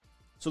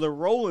 So they're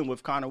rolling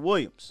with Connor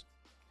Williams.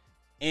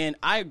 And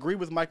I agree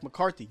with Mike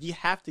McCarthy. You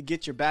have to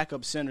get your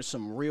backup center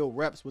some real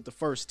reps with the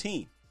first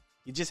team.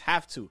 You just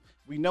have to.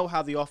 We know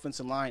how the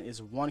offensive line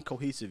is one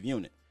cohesive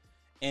unit.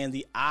 And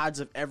the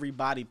odds of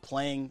everybody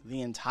playing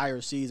the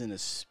entire season,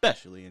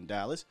 especially in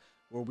Dallas,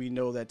 where we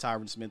know that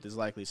Tyron Smith is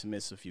likely to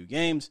miss a few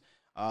games.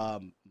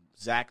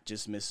 Zach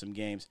just missed some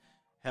games.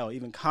 Hell,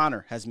 even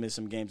Connor has missed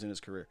some games in his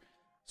career.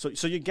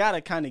 So you got to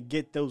kind of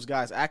get those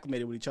guys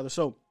acclimated with each other.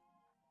 So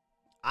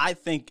I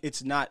think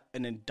it's not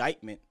an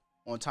indictment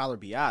on Tyler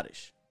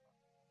Biadasz.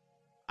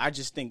 I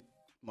just think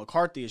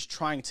McCarthy is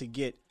trying to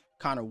get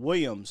Connor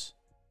Williams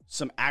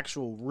some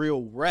actual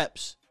real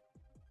reps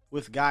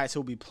with guys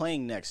he'll be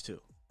playing next to.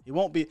 He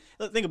won't be –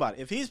 think about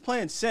it. If he's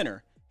playing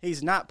center,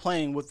 he's not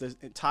playing with the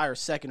entire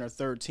second or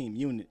third team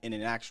unit in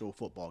an actual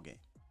football game.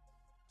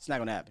 It's not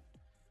going to happen.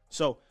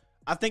 So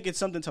I think it's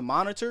something to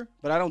monitor,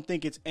 but I don't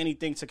think it's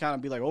anything to kind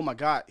of be like, oh, my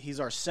God, he's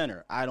our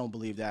center. I don't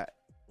believe that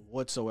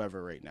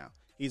whatsoever right now.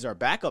 He's our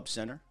backup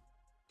center.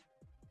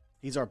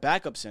 Unless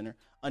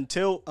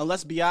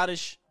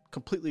Biadasz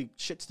completely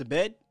shits the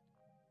bed,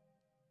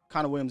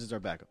 Connor Williams is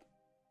our backup.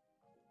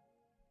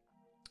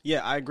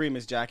 Yeah, I agree,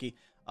 Miss Jackie.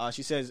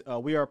 She says,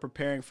 we are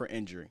preparing for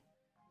injury.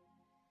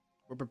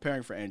 We're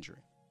preparing for injury.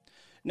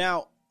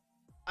 Now,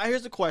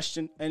 here's the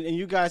question, and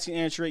you guys can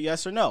answer it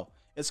yes or no.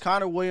 Is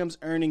Connor Williams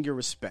earning your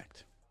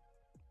respect?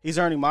 He's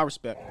earning my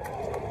respect.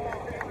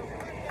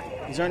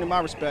 He's earning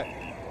my respect.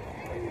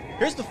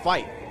 Here's the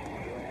fight.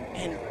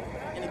 And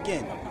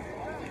again,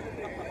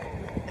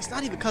 it's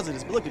not even because of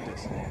this, but look at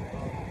this.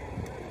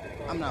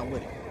 I'm not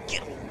with it.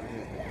 Get over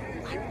here.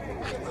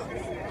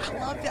 I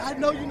love it. I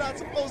know you're not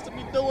supposed to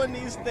be doing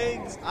these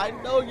things.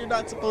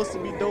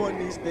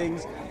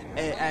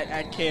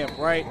 At camp,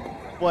 right?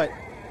 But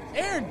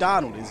Aaron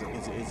Donald is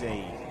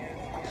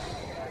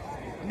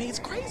he's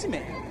crazy,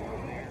 man.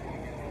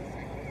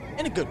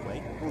 In a good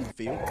way on the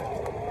field.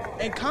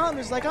 And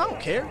Connor's like, I don't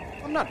care.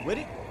 I'm not with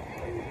it.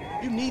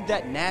 You need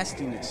that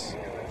nastiness.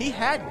 He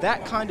had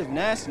that kind of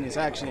nastiness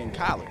actually in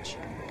college.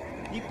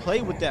 He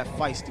played with that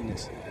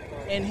feistiness.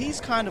 And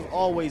he's kind of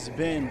always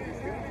been,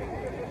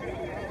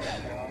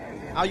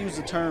 I'll use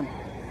the term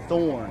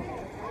thorn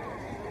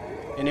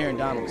in Aaron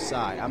Donald's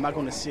side. I'm not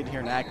going to sit here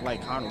and act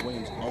like Connor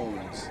Williams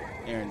owns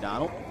Aaron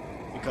Donald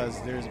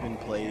because there's been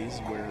plays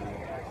where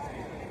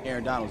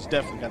Aaron Donald's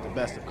definitely got the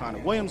best of Connor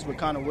Williams, but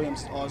Connor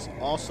Williams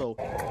also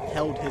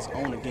held his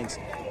own against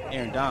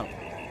Aaron Donald.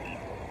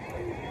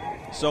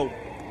 So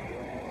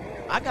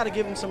I got to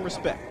give him some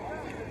respect.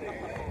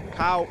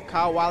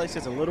 Kyle Wiley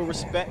says a little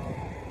respect.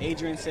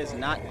 Adrian says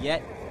not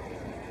yet.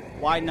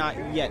 Why not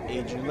yet,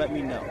 Adrian? Let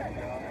me know.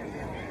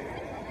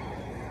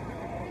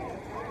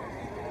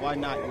 Why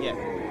not yet?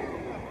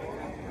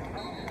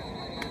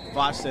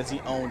 Vosh says he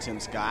owns him,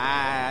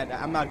 Sky.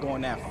 I'm not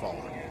going that far.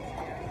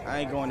 I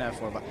ain't going that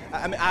far. But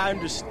I mean, I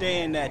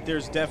understand that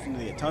there's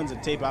definitely tons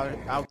of tape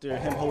out there,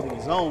 him holding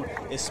his own,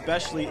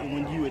 especially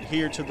when you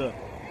adhere to the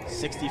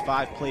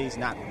 65 plays,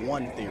 not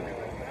one theory.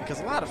 Because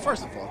a lot of,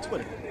 first of all,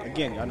 Twitter.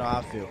 Again, y'all know how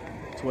I feel.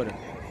 Twitter.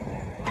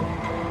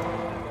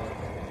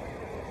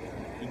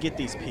 You get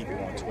these people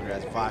on Twitter,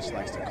 as Vosh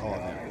likes to call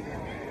them.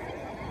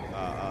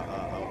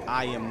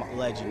 I am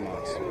legend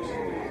monsters.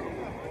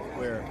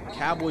 Where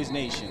Cowboys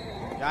Nation,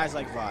 guys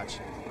like Vosh,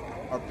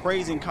 are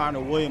praising Connor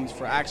Williams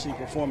for actually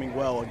performing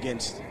well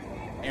against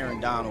Aaron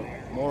Donald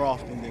more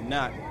often than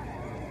not.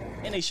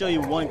 And they show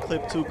you one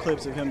clip, two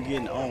clips of him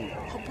getting owned.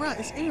 Oh, bro,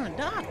 it's Aaron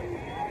Donald.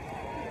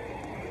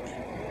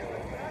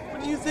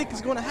 What do you think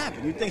is going to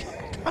happen? You think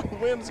Connor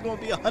Williams is going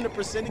to be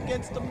 100%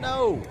 against him?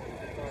 No.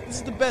 This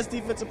is the best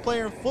defensive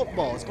player in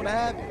football. It's going to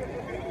happen.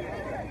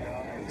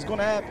 It's going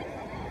to happen.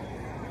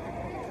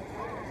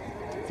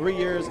 3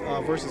 years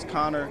versus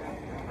Connor.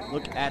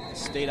 Look at the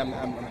state. I'm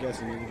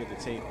guessing you look at the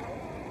tape.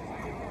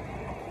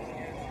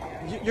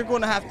 You're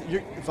going to have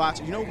to. Vox,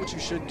 you know what you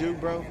should do,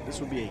 bro? This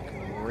would be a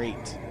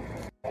great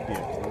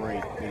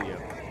video.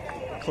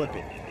 Clip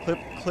it.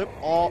 Clip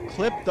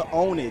the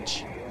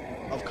ownage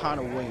of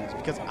Connor Williams,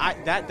 because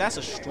that's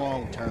a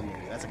strong term.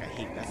 That's like a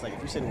hate. That's like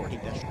if you say the word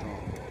hate, that's strong.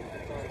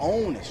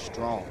 Own is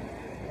strong.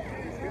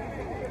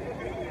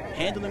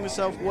 Handling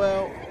himself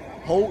well,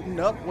 holding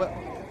up well,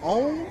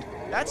 owned.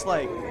 That's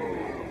like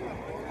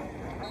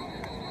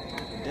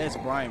Des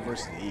Bryant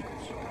versus the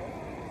Eagles.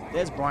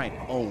 Des Bryant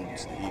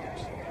owns the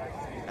Eagles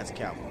as a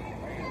Cowboy.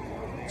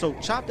 So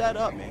chop that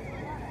up, man.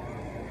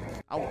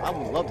 I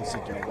would love to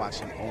sit there and watch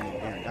him owning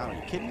Aaron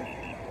Donald. You kidding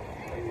me?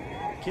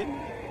 Kidding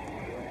me?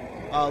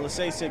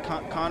 Lassay said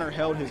Connor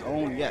held his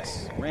own.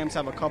 Yes. Rams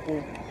have a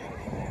couple.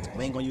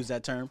 We ain't going to use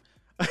that term.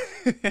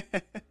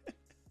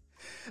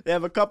 They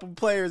have a couple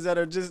players that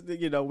are just,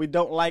 we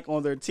don't like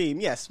on their team.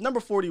 Yes, number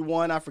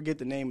 41, I forget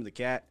the name of the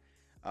cat.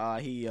 I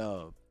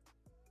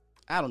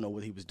don't know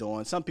what he was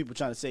doing. Some people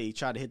trying to say he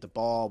tried to hit the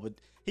ball, but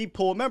he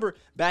pulled. Remember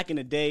back in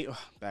the day,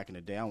 I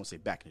don't want to say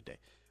back in the day,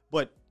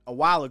 but a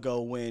while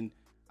ago when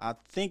I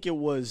think it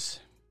was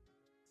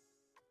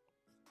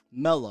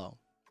Melo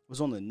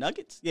was on the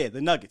Nuggets. Yeah, the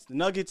Nuggets. The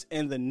Nuggets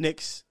and the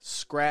Knicks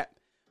scrap.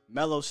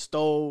 Melo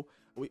stole.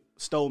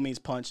 Stole means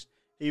punched.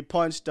 He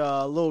punched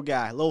a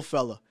little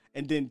fella,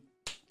 and then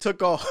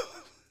took off.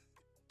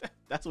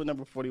 That's what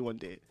number 41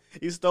 did.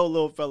 He stole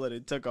little fella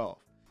and took off.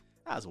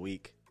 That was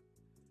weak.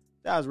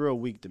 That was real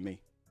weak to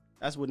me.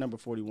 That's what number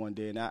 41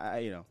 did.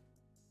 And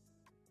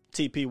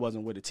TP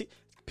wasn't with it.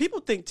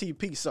 People think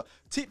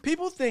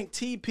people think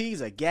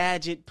TP's a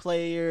gadget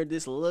player,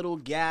 this little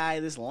guy,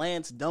 this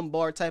Lance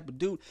Dunbar type of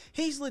dude.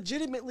 He's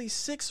legitimately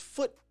 6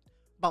 foot,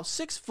 about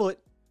 6 foot,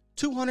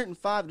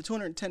 205 to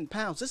 210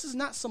 pounds. This is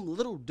not some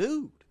little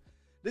dude.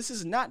 This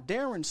is not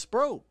Darren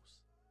Sproles.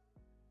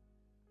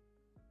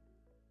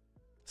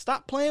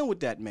 Stop playing with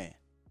that man.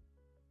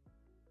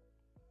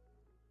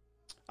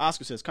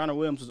 Oscar says Connor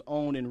Williams was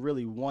owned in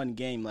really one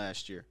game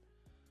last year.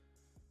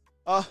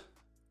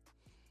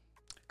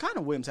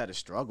 Connor Williams had his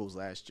struggles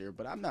last year,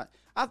 but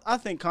I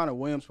think Connor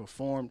Williams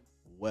performed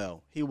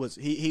well. He was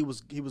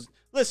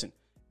listen,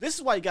 this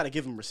is why you got to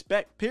give him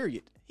respect,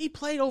 period. He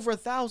played over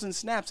 1,000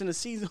 snaps in a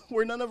season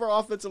where none of our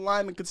offensive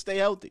linemen could stay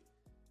healthy.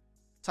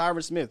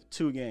 Tyron Smith,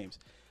 2 games.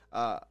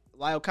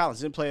 Lyle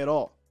Collins didn't play at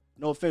all.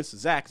 No offense to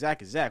Zach.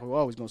 Zach is Zach. We're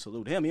always going to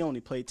salute him. He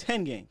only played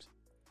 10 games.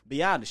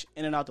 Biotish,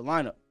 in and out the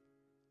lineup.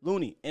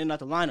 Looney, in and out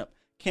the lineup.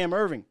 Cam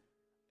Irving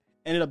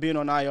ended up being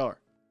on IR.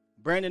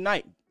 Brandon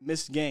Knight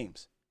missed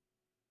games.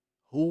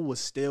 Who was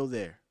still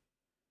there?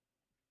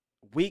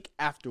 Week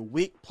after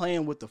week,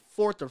 playing with the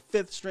 4th or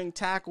 5th string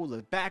tackle,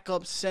 the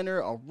backup center,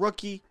 a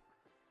rookie,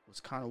 was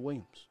Connor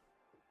Williams.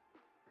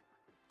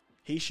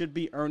 He should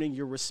be earning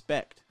your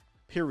respect.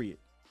 Period.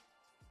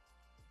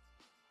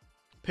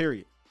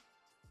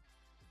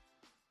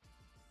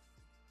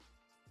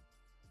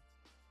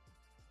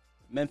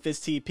 Memphis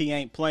TP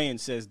ain't playing,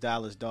 says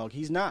Dallas Dog.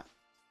 He's not.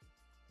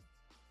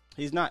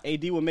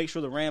 AD will make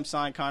sure the Rams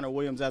sign Connor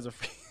Williams as a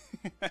free.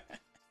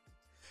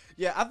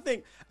 Yeah,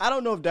 I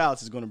don't know if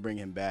Dallas is going to bring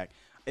him back,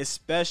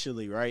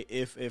 especially, right,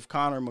 if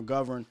Connor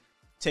McGovern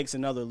takes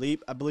another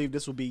leap. I believe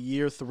this will be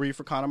year 3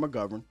 for Connor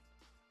McGovern.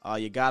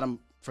 You got him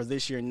for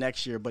this year and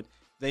next year, but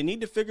they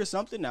need to figure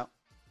something out.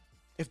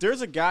 If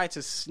there's a guy to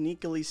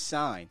sneakily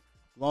sign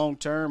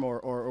long-term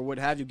or what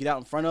have you, get out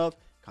in front of,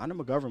 Connor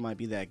McGovern might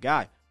be that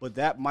guy. But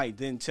that might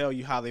then tell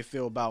you how they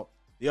feel about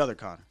the other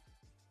Connor.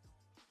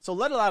 So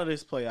let a lot of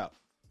this play out.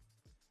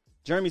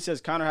 Jeremy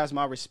says Connor has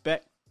my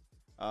respect.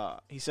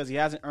 He says he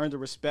hasn't earned the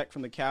respect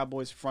from the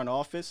Cowboys front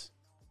office.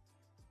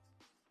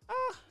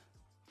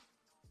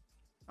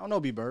 I don't know,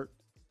 B-Bird.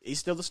 He's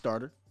still the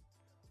starter.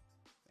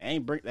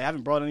 They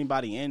haven't brought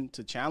anybody in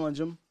to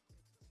challenge him.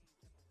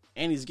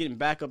 And he's getting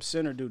backup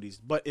center duties.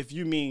 But if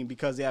you mean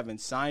because they haven't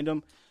signed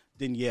him,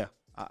 then yeah,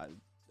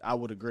 I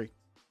would agree.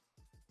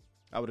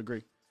 I would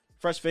agree.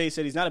 Fresh Fade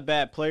said he's not a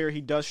bad player.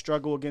 He does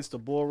struggle against the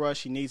bull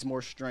rush. He needs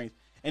more strength.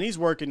 And he's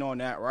working on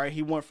that, right?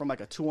 He went from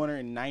like a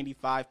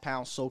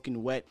 295-pound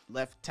soaking wet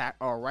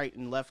right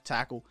and left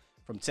tackle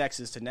from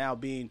Texas to now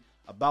being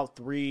about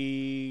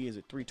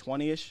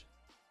 320-ish?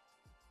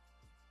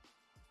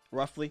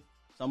 Roughly.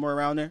 Somewhere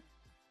around there.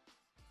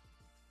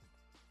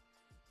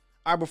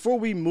 All right, before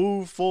we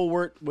move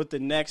forward with the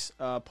next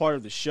part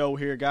of the show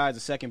here, guys, the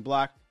second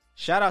block,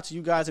 shout out to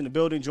you guys in the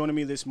building joining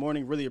me this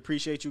morning. Really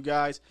appreciate you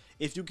guys.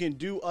 If you can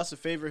do us a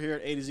favor here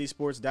at A to Z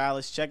Sports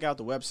Dallas, check out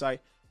the website,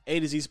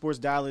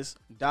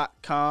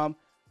 A2ZSportsDallas.com.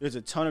 There's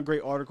a ton of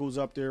great articles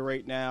up there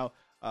right now.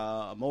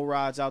 Mo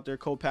Rod's out there.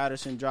 Cole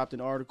Patterson dropped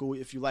an article.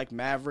 If you like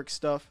Maverick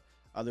stuff,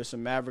 there's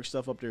some Maverick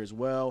stuff up there as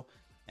well.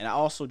 And I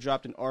also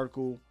dropped an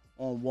article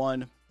on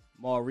one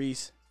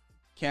Maurice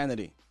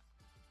Kennedy.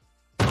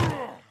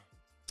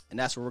 And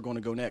that's where we're going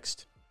to go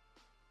next.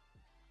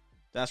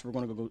 That's where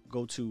we're going to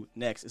go to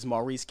next. Is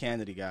Maurice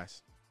Kennedy,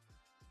 guys.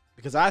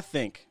 Because I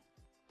think,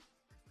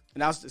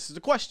 and this is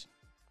the question.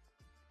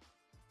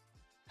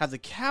 Have the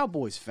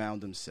Cowboys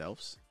found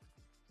themselves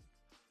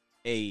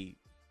a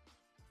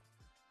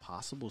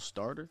possible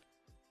starter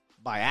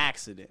by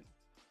accident?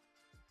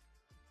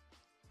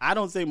 I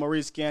don't think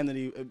Maurice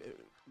Kennedy,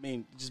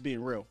 just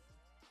being real,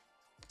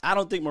 I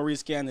don't think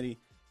Maurice Kennedy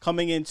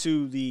coming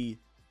into the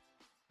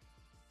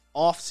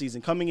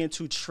offseason, coming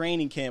into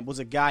training camp, was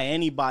a guy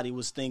anybody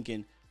was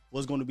thinking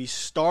was going to be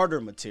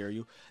starter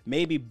material,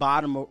 maybe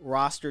bottom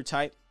roster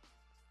type,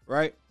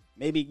 right?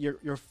 Maybe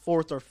your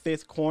fourth or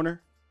fifth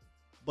corner,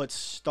 but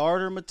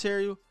starter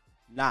material,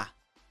 nah.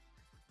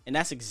 And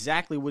that's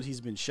exactly what he's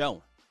been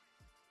showing.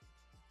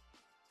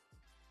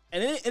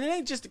 And it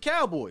ain't just the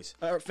Cowboys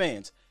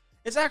fans.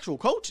 It's actual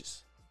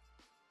coaches.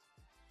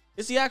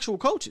 It's the actual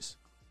coaches.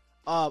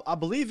 I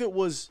believe it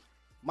was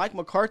Mike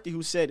McCarthy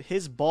who said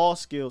his ball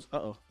skills.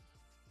 Uh-oh.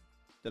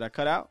 Did I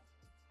cut out?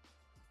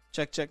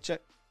 Check.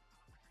 Check.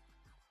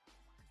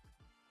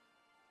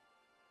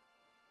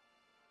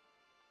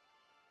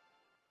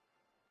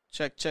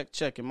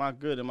 Am I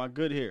good? Am I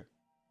good here?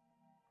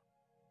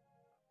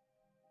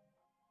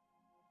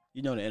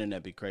 You know the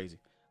internet be crazy.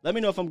 Let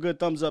me know if I'm good.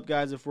 Thumbs up,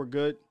 guys, if we're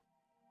good.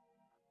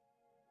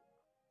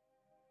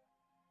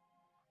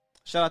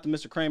 Shout out to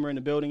Mr. Kramer in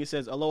the building. He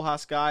says, Aloha,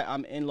 Sky.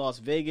 I'm in Las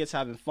Vegas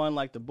having fun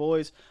like the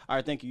boys. All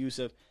right, thank you,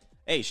 Yusuf.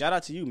 Hey, shout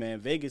out to you, man.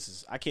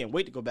 I can't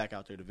wait to go back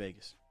out there to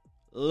Vegas.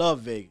 Love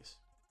Vegas.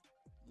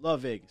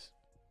 Lasay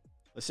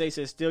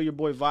says, still your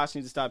boy Voch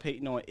needs to stop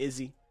hating on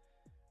Izzy.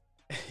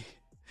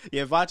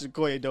 Yeah, Voch and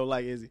Koye don't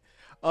like Izzy.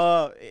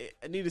 I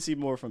need to see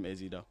more from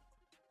Izzy, though.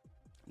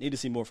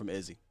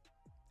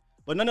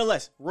 But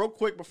nonetheless, real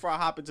quick before I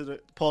hop into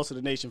the Pulse of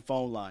the Nation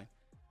phone line.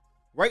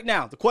 Right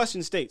now, the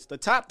question states, the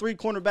top three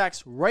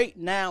cornerbacks right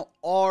now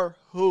are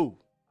who?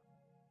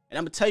 And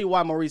I'm going to tell you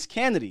why Maurice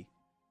Kennedy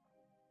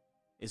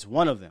is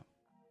one of them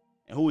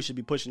and who we should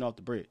be pushing off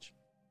the bridge.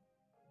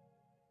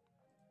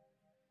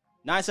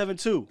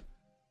 972,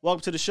 welcome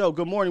to the show.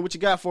 Good morning. What you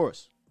got for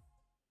us?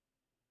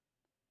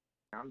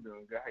 I'm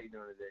doing good. How you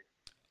doing today?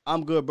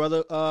 I'm good,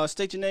 brother.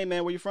 State your name,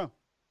 man. Where you from?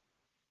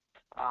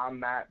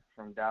 I'm Matt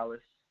from Dallas.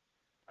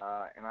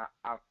 And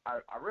I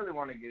really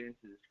want to get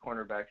into this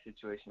cornerback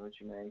situation with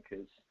you, man,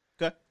 because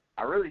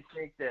I really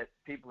think that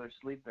people are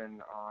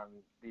sleeping on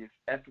the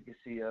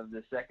efficacy of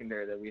the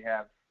secondary that we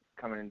have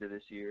coming into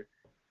this year.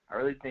 I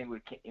really think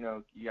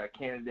you got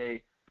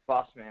Candidate,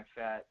 Bossman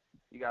Fat,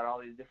 you got all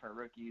these different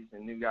rookies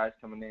and new guys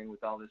coming in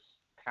with all this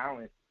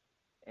talent,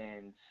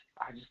 and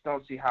I just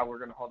don't see how we're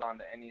going to hold on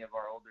to any of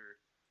our older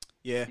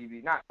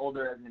DBs, not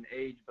older as in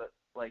age, but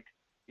like,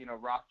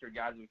 roster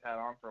guys we've had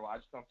on for a while. I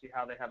just don't see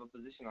how they have a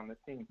position on this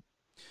team.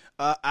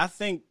 I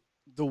think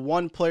the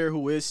one player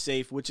who is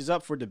safe, which is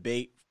up for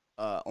debate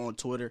on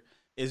Twitter,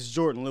 is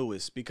Jordan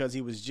Lewis, because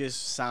he was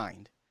just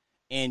signed.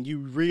 And you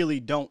really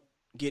don't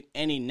get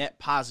any net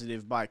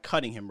positive by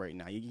cutting him right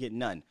now. You get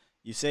none.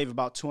 You save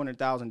about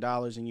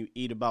 $200,000 and you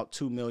eat about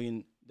 $2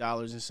 million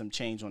and some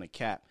change on a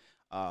cap.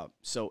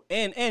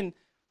 And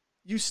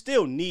you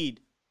still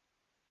need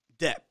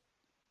depth.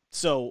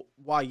 So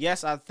while,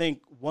 yes, I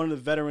think one of the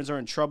veterans are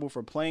in trouble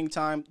for playing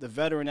time, the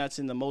veteran that's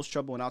in the most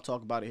trouble, and I'll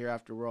talk about it here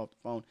after we're off the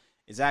phone,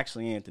 is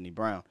actually Anthony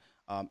Brown.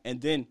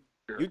 And then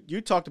you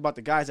talked about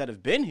the guys that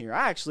have been here.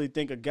 I actually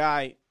think a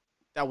guy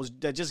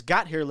that just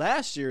got here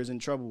last year is in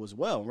trouble as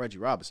well, Reggie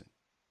Robinson.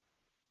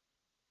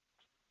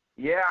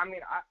 Yeah, I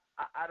mean,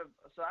 out of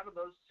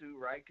those two,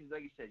 right, because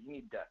like you said, you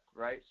need depth,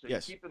 right? So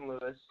yes. You're keeping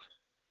Lewis.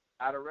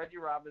 Out of Reggie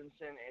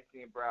Robinson,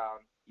 Anthony Brown,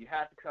 you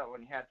had to cut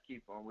one, you had to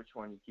keep one. Which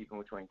one you keep and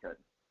which one you cut?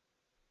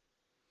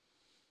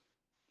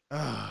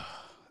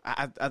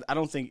 I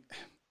don't think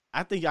 –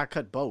 I think I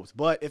cut both.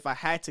 But if I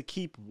had to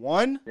keep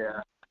one –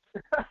 yeah.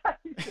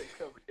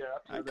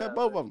 I cut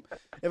both of them.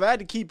 If I had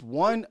to keep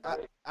one,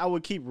 I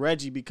would keep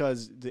Reggie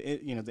because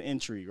the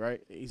intrigue,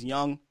 right? He's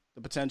young.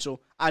 the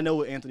potential. I know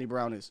what Anthony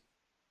Brown is.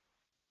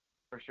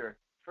 For sure.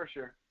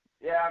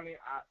 Yeah, I mean,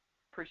 I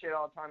appreciate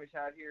all the time he's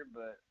had here,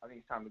 but I think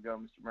it's time to go,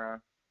 Mr.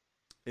 Brown.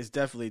 It's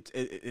definitely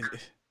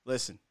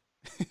listen.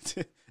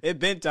 It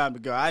been time to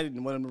go. I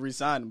didn't want him to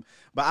re-sign him,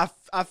 but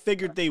I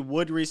figured they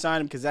would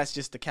re-sign him because that's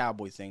just the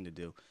Cowboy thing to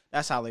do.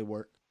 That's how they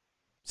work.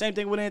 Same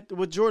thing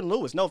with Jordan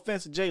Lewis. No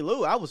offense to Jay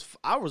Lou, I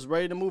was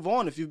ready to move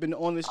on. If you've been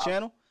on this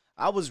channel,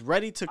 I was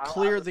ready to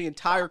clear the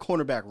entire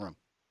cornerback room.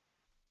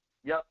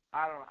 Yep,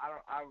 I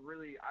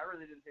really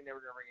didn't think they were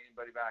going to bring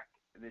anybody back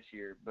this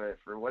year, but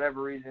for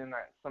whatever reason,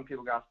 some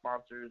people got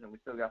sponsors, and we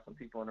still got some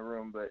people in the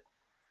room. But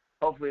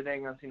hopefully, they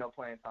ain't gonna see no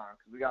playing time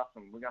because we got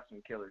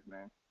some killers,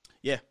 man.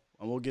 Yeah,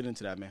 and we'll get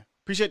into that, man.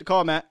 Appreciate the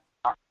call, Matt.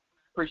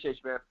 Appreciate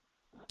you,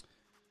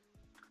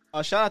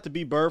 man. Shout out to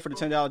B Bird for the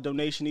 $10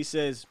 donation. He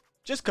says,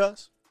 just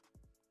cuz.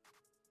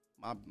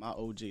 My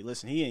OG.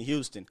 Listen, he in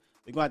Houston.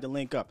 We're gonna have to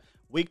link up.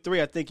 Week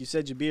 3, I think you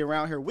said you'd be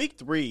around here. Week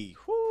 3.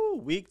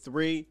 Week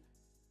 3.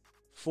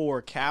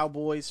 For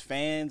Cowboys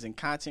fans and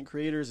content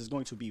creators is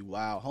going to be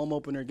wow. Home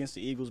opener against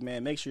the Eagles,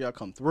 man. Make sure y'all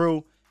come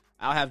through.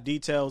 I'll have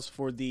details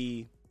for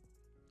the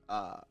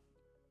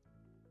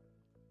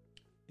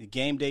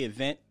game day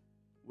event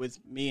with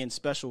me and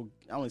special,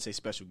 I don't want to say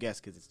special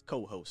guest because it's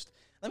co-host.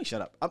 Let me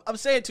shut up. I'm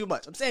saying too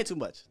much.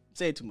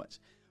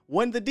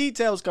 When the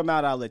details come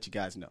out, I'll let you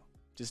guys know.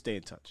 Just stay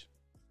in touch.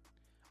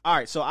 All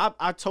right, so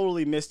I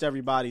totally missed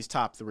everybody's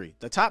top 3.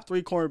 The top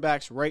 3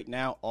 cornerbacks right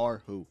now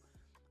are who?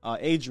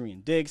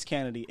 Adrian, Diggs,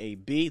 Kennedy,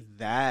 AB.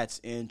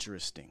 That's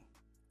interesting.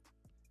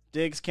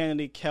 Diggs,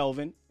 Kennedy,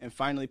 Kelvin, and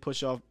finally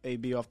push off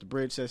AB off the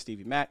bridge, says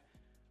Stevie Mack.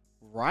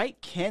 Wright,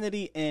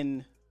 Kennedy,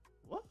 and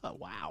what?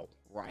 Wow,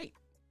 Wright.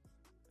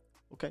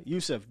 Okay,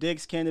 Yusuf,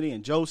 Diggs, Kennedy,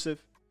 and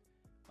Joseph.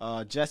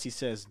 Jesse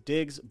says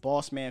Diggs,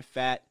 boss man,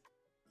 fat,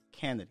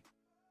 Kennedy.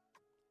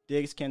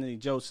 Diggs, Kennedy,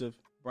 Joseph,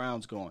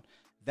 Brown's gone.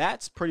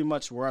 That's pretty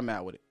much where I'm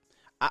at with it.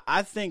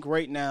 I think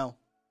right now,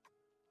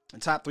 the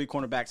top 3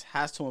 cornerbacks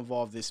has to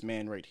involve this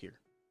man right here.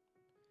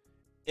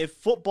 If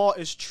football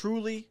is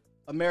truly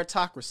a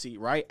meritocracy,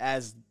 right,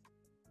 as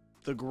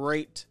the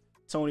great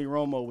Tony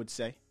Romo would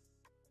say,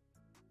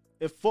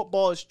 if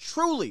football is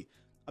truly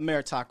a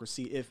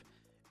meritocracy,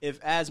 if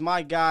as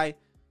my guy,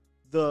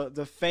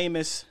 the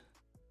famous,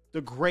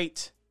 the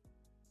great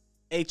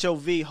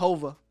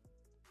Hova,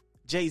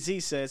 Jay-Z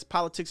says,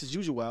 politics as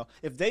usual,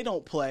 if they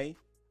don't play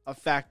a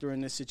factor in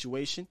this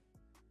situation,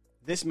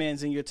 this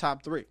man's in your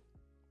top 3.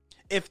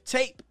 If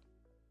tape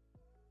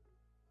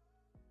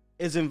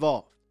is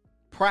involved,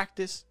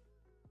 practice,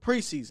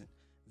 preseason,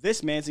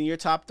 this man's in your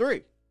top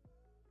 3.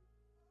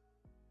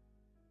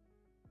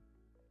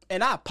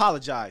 And I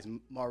apologize,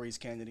 Maurice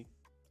Kennedy.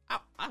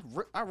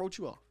 I wrote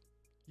you off.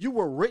 You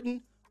were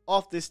written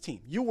off this team.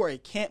 You were a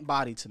camp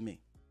body to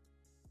me.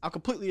 I'll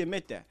completely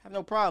admit that. Have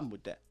no problem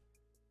with that.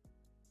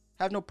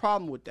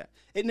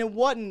 And it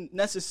wasn't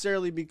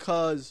necessarily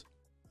because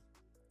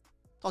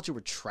I thought you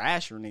were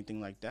trash or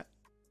anything like that.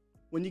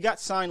 When you got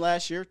signed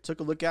last year,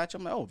 took a look at you,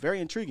 I'm like, oh,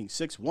 very intriguing.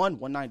 6'1",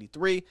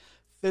 193,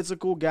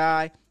 physical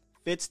guy,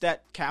 fits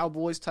that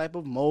Cowboys type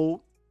of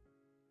mold.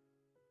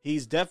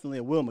 He's definitely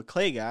a Will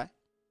McClay guy.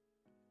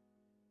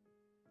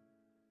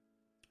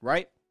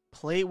 Right?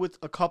 Played with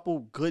a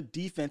couple good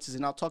defenses,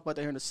 and I'll talk about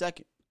that here in a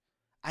second.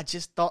 I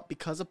just thought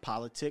because of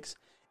politics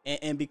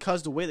and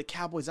because the way the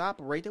Cowboys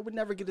operate, they would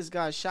never get this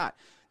guy a shot.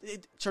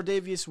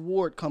 Chardavius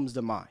Ward comes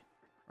to mind.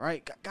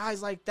 Right?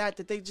 Guys like that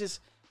they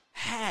just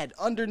had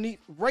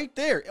underneath right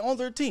there on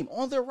their team,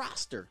 on their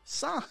roster,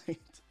 signed,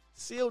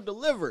 sealed,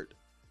 delivered.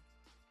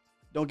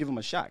 Don't give him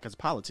a shot because of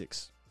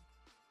politics.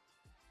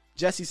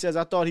 Jesse says,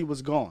 I thought he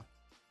was gone.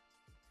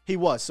 He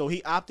was, so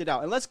he opted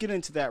out. And let's get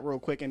into that real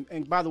quick.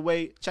 And by the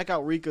way, check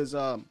out Rika's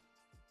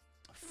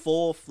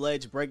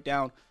full-fledged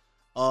breakdown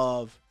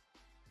of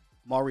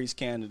Maurice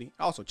Kennedy.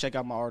 Also, check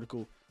out my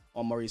article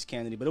on Maurice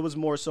Kennedy. But it was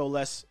more so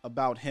less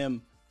about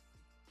him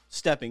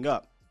stepping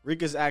up.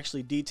 Rika's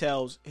actually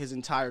details his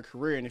entire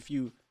career. And if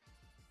you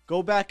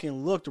go back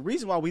and look, the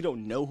reason why we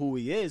don't know who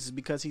he is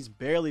because he's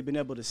barely been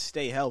able to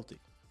stay healthy.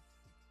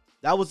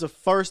 That was the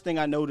first thing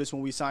I noticed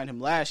when we signed him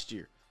last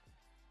year.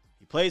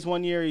 He plays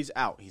 1 year, he's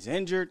out. He's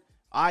injured,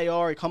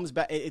 IR, he comes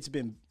back. It's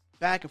been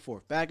back and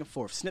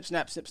forth. Snip,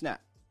 snap, snip,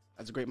 snap.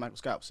 That's a great Michael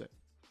Scott would say.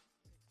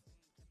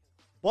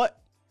 But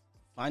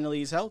finally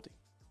he's healthy,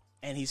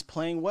 and he's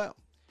playing well.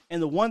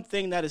 And the one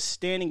thing that is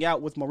standing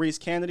out with Maurice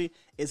Kennedy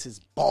is his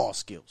ball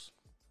skills.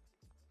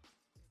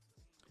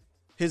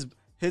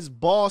 His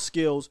ball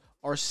skills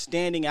are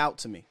standing out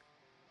to me.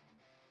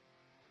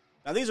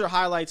 Now, these are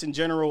highlights in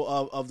general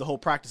of the whole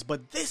practice,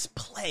 but this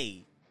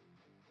play,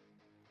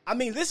 I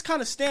mean, this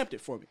kind of stamped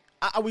it for me.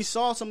 We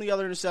saw some of the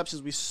other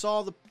interceptions. We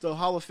saw the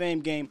Hall of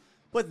Fame game,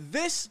 but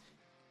this,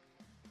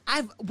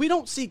 we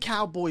don't see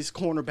Cowboys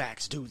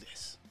cornerbacks do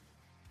this.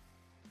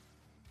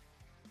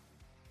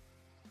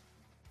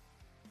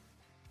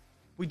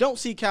 We don't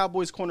see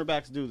Cowboys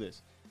cornerbacks do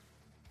this.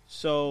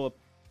 So,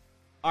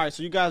 all right,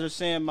 so you guys are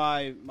saying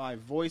my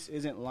voice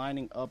isn't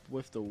lining up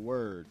with the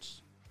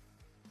words.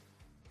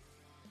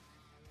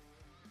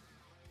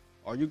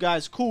 Are you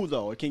guys cool,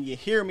 though? Or can you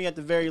hear me at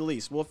the very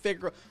least?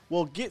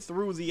 We'll get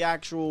through the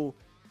actual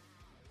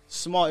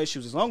small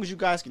issues. As long as you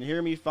guys can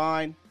hear me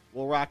fine,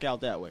 we'll rock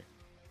out that way.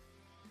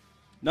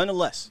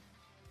 Nonetheless,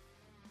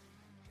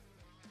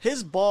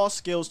 his ball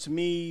skills to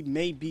me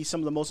may be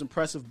some of the most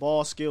impressive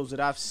ball skills that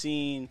I've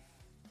seen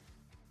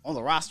on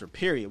the roster,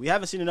 period. We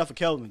haven't seen enough of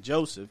Kelvin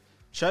Joseph.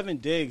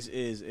 Trevin Diggs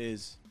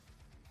is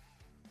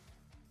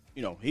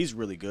he's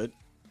really good.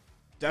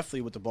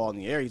 Definitely with the ball in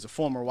the air. He's a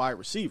former wide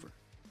receiver.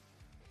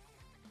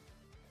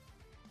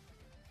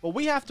 But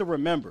we have to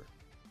remember,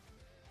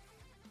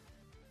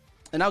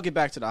 and I'll get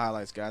back to the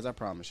highlights, guys, I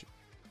promise you.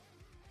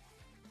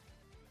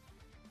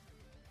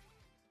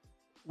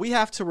 We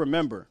have to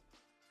remember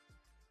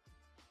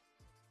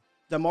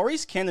that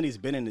Maurice Kennedy's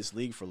been in this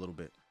league for a little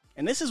bit.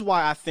 And this is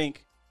why I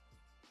think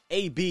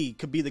AB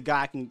could be the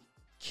guy who can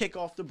kick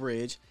off the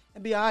bridge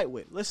and be all right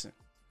with. Listen,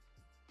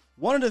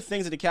 one of the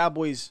things that the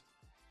Cowboys,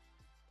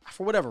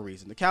 for whatever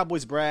reason, the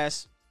Cowboys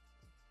brass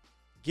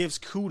gives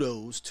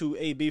kudos to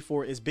AB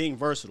for is being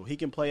versatile. He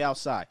can play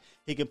outside.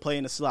 He can play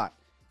in the slot.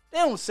 They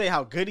don't say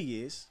how good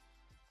he is.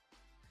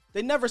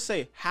 They never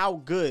say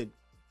how good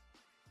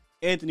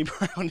Anthony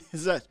Brown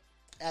is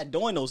at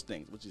doing those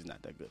things, which is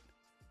not that good.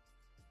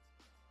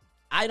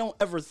 I don't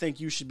ever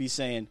think you should be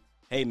saying,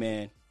 hey,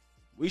 man,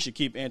 we should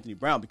keep Anthony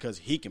Brown because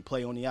he can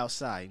play on the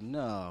outside.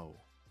 No.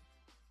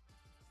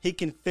 He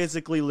can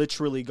physically,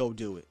 literally go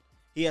do it.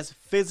 He has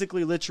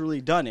physically,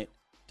 literally done it.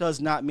 Does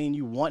not mean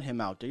you want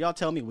him out there. Y'all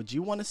tell me, would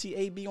you want to see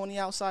AB on the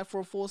outside for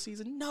a full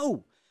season?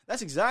 No.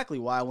 That's exactly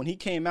why when he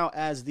came out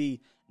as the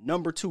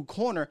number 2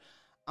 corner,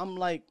 I'm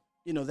like,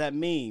 that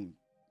meme.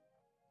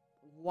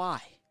 Why?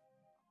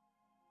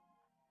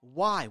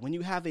 Why? When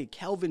you have a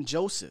Kelvin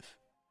Joseph,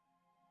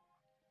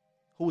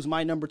 who's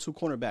my number 2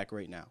 cornerback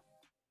right now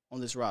on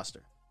this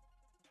roster.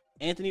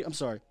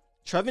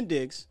 Trevin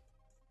Diggs,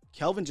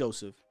 Kelvin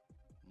Joseph,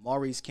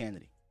 Maurice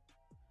Kennedy.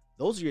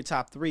 Those are your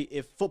top 3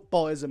 if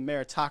football is a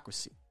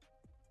meritocracy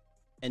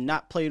and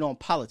not played on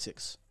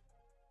politics.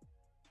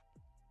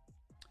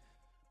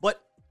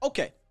 But,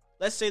 okay,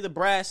 let's say the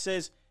brass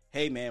says,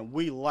 hey, man,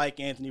 we like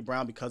Anthony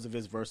Brown because of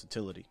his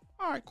versatility.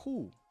 All right,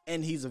 cool.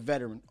 And he's a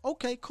veteran.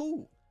 Okay,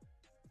 cool.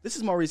 This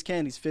is Maurice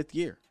Kennedy's 5th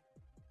year.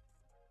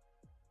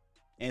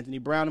 Anthony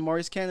Brown and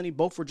Maurice Kennedy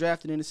both were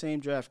drafted in the same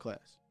draft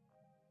class.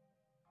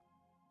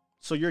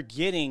 So you're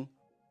getting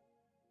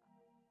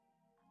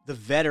the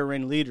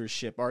veteran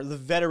leadership or the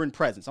veteran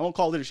presence. I won't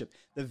call it leadership,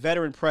 the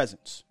veteran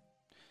presence.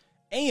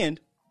 And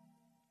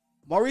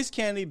Maurice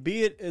Kennedy,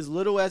 be it as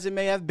little as it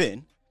may have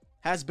been,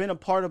 has been a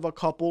part of a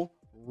couple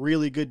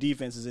really good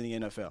defenses in the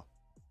NFL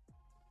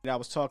that I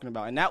was talking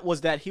about. And that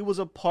was that he was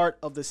a part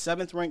of the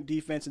 7th ranked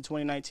defense in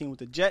 2019 with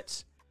the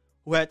Jets,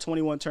 who had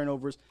 21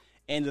 turnovers,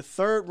 and the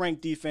 3rd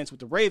ranked defense with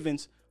the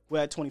Ravens, who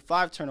had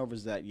 25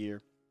 turnovers that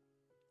year.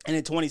 And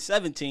in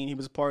 2017, he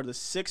was part of the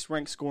 6th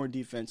ranked scoring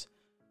defense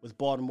with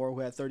Baltimore, who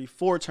had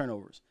 34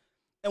 turnovers.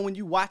 And when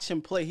you watch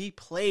him play, he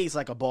plays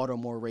like a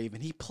Baltimore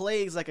Raven. He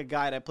plays like a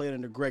guy that played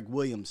under Greg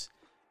Williams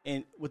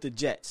and with the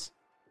Jets.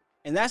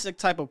 And that's the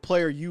type of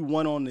player you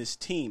want on this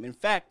team. In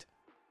fact,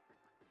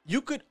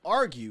 you could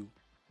argue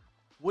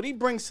what he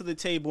brings to the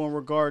table in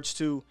regards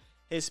to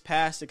his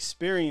past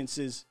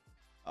experiences,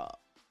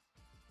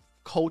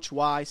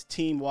 coach-wise,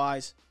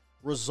 team-wise,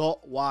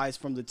 result-wise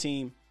from the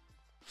team,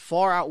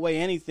 far outweigh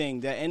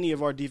anything that any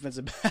of our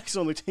defensive backs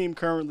on the team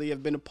currently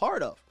have been a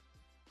part of.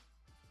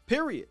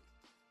 Period.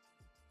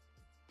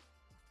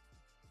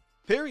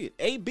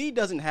 AB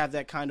doesn't have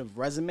that kind of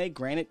resume.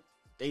 Granted,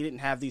 they didn't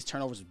have these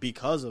turnovers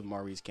because of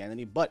Maurice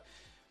Kennedy. But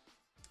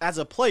as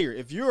a player,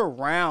 if you're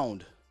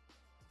around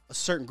a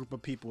certain group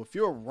of people, if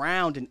you're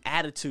around an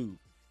attitude,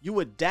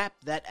 you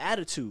adapt that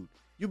attitude.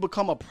 You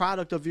become a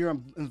product of your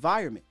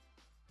environment.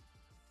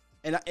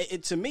 And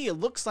to me, it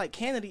looks like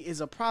Kennedy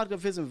is a product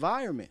of his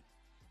environment.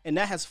 And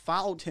that has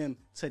followed him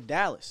to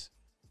Dallas.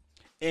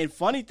 And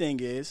funny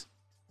thing is,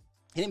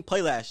 he didn't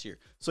play last year.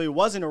 So he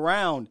wasn't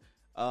around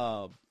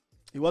Cheeto.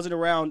 He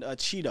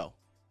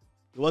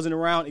wasn't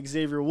around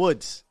Xavier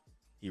Woods.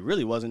 He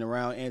really wasn't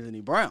around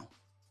Anthony Brown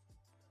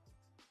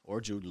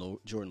or Jordan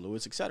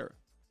Lewis, etc.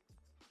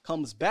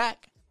 Comes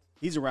back,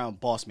 he's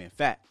around Boss Man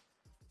Fat.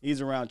 He's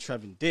around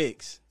Trevin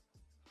Diggs.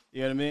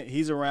 You know what I mean?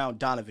 He's around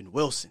Donovan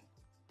Wilson.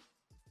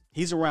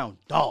 He's around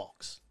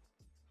dogs.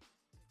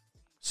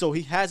 So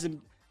he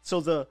hasn't. So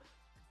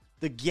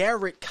the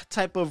Garrett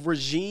type of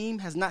regime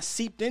has not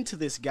seeped into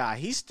this guy.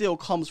 He still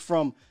comes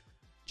from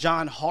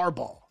John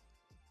Harbaugh,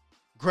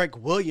 Greg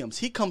Williams.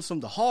 He comes from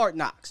the hard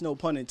knocks, no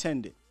pun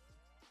intended.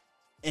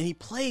 And he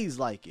plays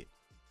like it.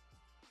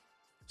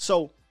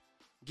 So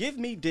give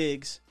me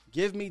Diggs,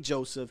 give me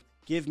Joseph,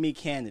 give me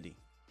Kennedy.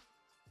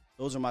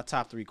 Those are my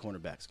top 3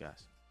 cornerbacks,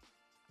 guys.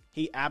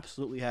 He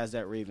absolutely has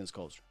that Ravens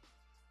culture.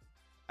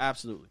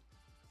 Absolutely.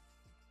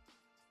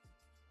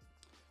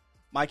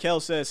 Michael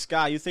says,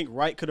 Sky, you think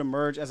Wright could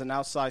emerge as an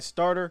outside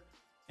starter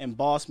and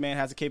Boss Man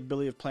has the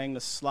capability of playing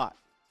the slot?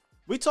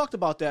 We talked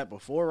about that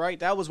before, right?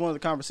 That was one of the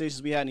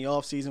conversations we had in the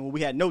offseason when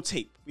we had no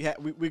tape. We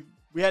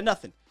had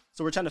nothing.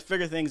 So we're trying to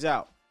figure things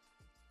out.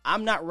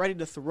 I'm not ready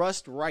to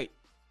thrust Wright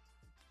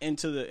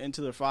into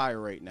the fire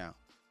right now.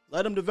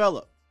 Let him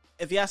develop.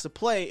 If he has to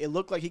play, it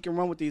looked like he can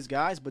run with these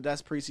guys, but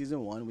that's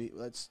preseason 1.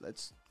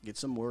 Let's get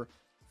some more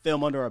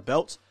film under our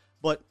belts.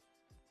 But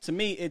to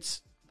me,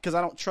 it's because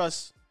I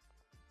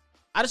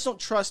just don't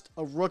trust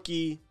a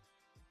rookie,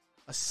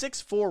 a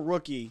 6'4"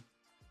 rookie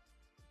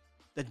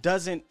that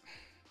doesn't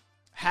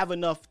have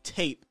enough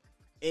tape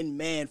in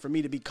man for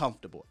me to be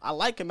comfortable. I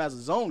like him as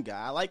a zone guy.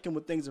 I like him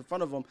with things in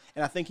front of him,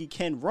 and I think he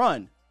can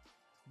run.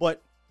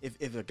 But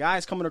if a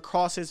guy's coming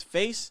across his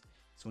face,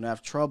 he's gonna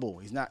have trouble.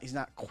 He's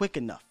not quick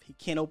enough. He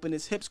can't open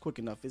his hips quick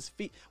enough. His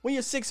feet. When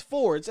you're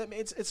 6'4",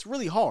 it's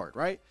really hard,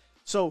 right?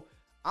 So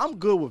I'm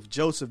good with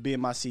Joseph being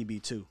my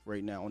CB2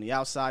 right now on the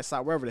outside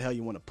side, wherever the hell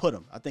you want to put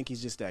him. I think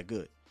he's just that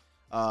good.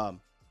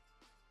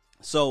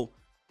 So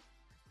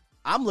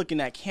I'm looking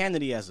at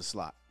Kennedy as a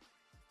slot.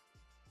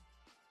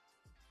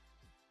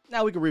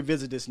 Now we can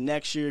revisit this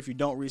next year if you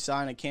don't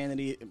re-sign a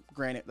Kennedy.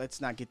 Granted,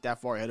 let's not get that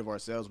far ahead of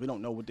ourselves. We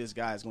don't know what this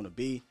guy is going to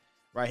be,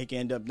 right? He can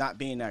end up not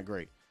being that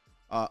great.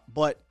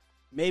 But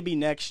maybe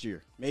next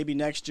year. Maybe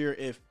next year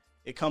if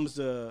it comes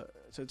to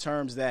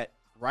terms that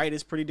Wright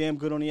is pretty damn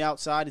good on the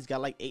outside. He's got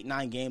like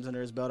 8-9 games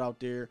under his belt out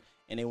there,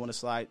 and they want to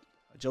slide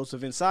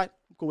Joseph inside.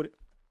 I'm cool with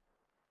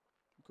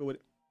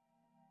it.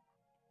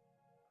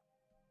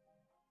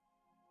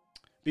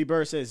 B.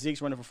 Bird says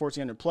Zeke's running for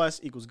 1,400 plus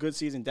equals good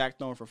season. Dak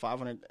throwing for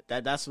 500.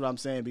 That's what I'm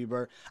saying, B.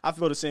 Bird. I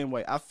feel the same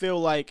way. I feel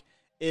like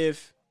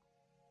if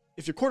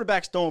your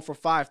quarterback's throwing for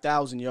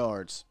 5,000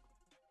 yards,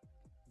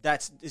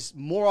 that's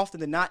more often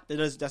than not,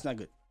 that's not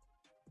good.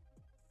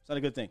 It's not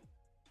a good thing.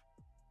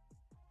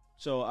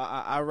 So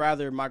I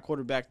rather my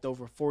quarterback throw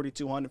for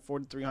 4,200,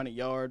 4,300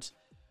 yards,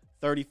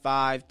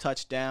 35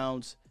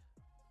 touchdowns,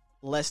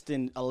 less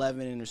than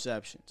 11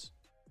 interceptions.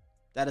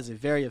 That is a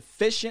very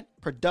efficient,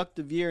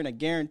 productive year, and I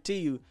guarantee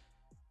you,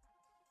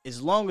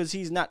 as long as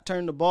he's not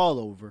turning the ball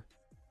over,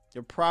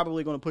 you're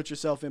probably going to put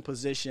yourself in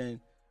position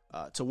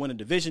to win a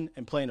division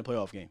and play in a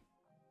playoff game.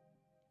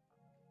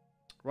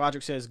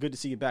 Roderick says, good to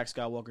see you back,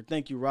 Skywalker.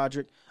 Thank you,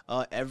 Roderick.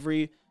 Not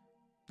every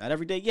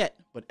day yet,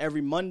 but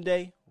every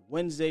Monday,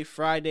 Wednesday,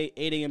 Friday,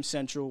 8 a.m.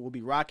 Central, we'll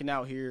be rocking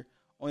out here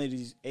on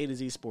A to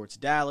Z Sports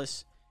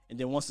Dallas. And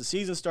then once the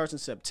season starts in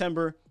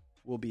September,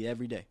 we'll be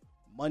every day.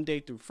 Monday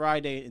through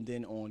Friday, and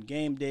then on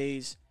game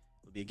days,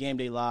 it'll be a game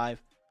day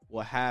live.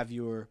 We'll have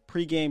your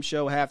pregame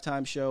show,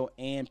 halftime show,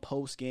 and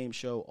postgame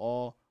show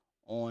all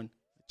on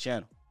the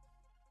channel.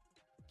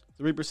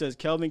 The Reaper says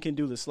Kelvin can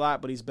do the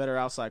slot, but he's better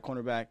outside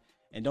cornerback.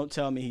 And don't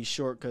tell me he's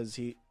short because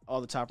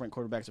all the top-ranked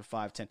quarterbacks are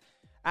 5'10".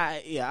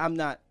 I'm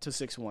not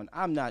 6'1".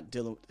 I'm not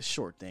dealing with the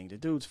short thing. The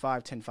dude's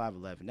 5'10",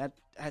 5'11".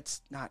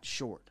 That's not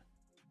short.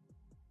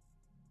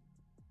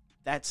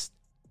 That's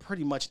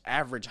pretty much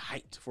average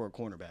height for a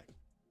cornerback.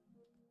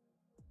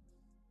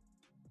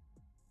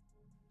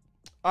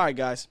 All right,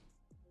 guys.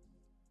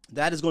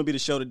 That is going to be the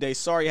show today.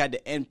 Sorry I had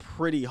to end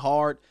pretty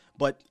hard,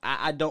 but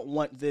I don't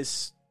want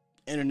this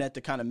internet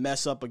to kind of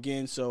mess up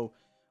again, so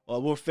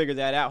we'll figure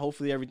that out.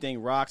 Hopefully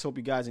everything rocks. Hope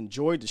you guys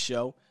enjoyed the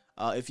show.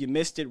 If you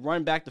missed it,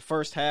 run back the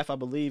first half. I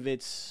believe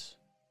it's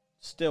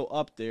still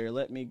up there.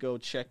 Let me go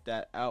check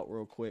that out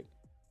real quick.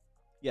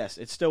 Yes,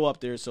 it's still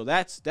up there, so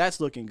that's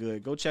looking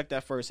good. Go check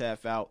that first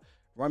half out.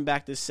 Run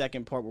back this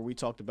second part where we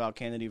talked about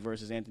Kennedy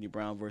versus Anthony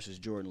Brown versus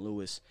Jordan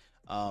Lewis.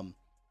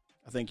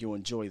 I think you'll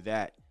enjoy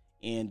that.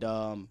 And,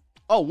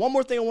 one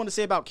more thing I want to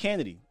say about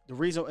Kennedy. The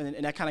reason,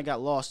 and that kind of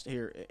got lost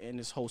here in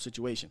this whole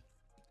situation.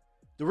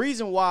 The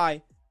reason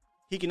why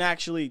he can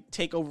actually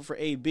take over for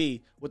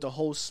AB with the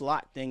whole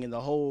slot thing and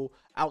the whole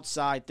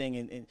outside thing,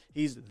 and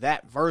he's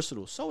that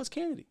versatile. So is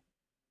Kennedy.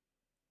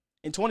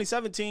 In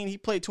 2017, he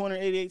played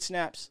 288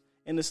 snaps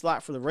in the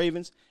slot for the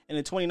Ravens. And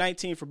in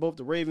 2019, for both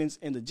the Ravens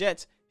and the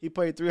Jets, he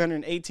played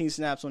 318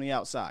 snaps on the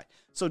outside.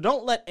 So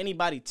don't let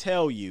anybody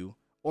tell you,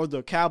 or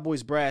the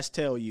Cowboys brass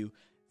tell you,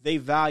 they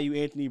value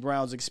Anthony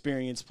Brown's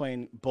experience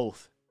playing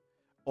both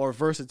or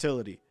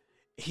versatility.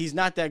 He's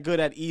not that good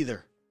at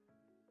either.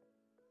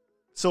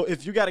 So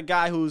if you got a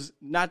guy who's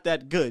not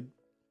that good,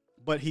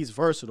 but he's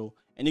versatile,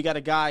 and you got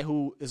a guy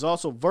who is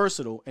also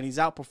versatile and he's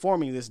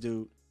outperforming this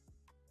dude,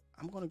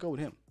 I'm going to go with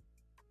him.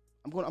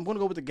 I'm going to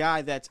go with the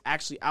guy that's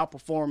actually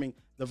outperforming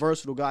the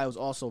versatile guy who's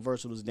also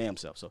versatile as damn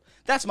self. So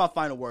that's my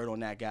final word on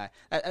that guy.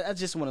 I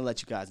just want to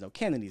let you guys know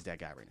Kennedy's that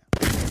guy right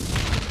now.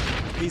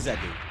 He's that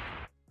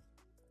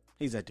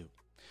dude.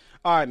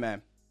 All right,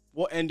 man.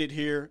 We'll end it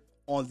here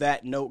on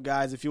that note,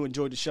 guys. If you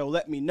enjoyed the show,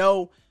 let me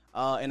know.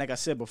 And like I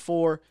said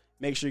before,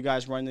 make sure you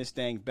guys run this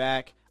thing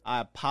back.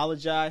 I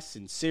apologize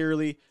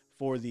sincerely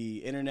for the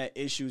internet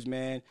issues,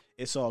 man.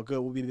 It's all good.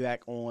 We'll be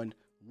back on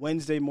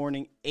Wednesday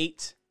morning,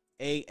 8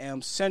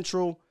 a.m.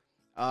 Central.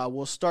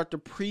 We'll start to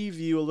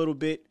preview a little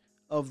bit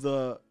of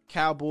the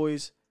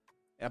Cowboys.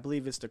 I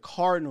believe it's the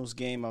Cardinals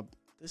game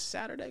this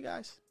Saturday,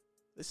 guys.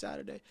 This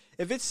Saturday.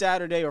 If it's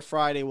Saturday or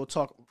Friday, we'll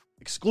talk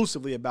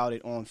exclusively about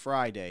it on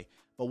Friday.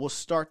 But we'll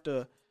start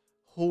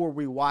who are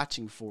we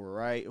watching for,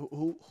 right?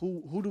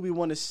 Who do we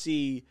want to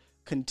see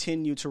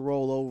continue to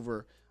roll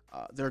over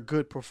their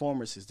good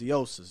performances? The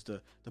Osas,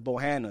 the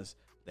Bohannas,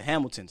 the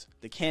Hamiltons,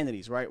 the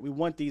Kennedys, right? We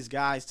want these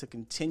guys to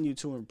continue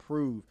to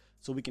improve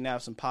so we can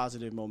have some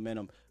positive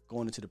momentum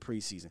going into the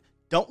preseason.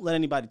 Don't let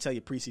anybody tell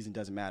you preseason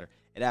doesn't matter.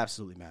 It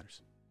absolutely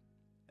matters.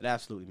 It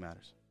absolutely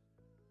matters.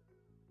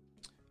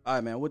 All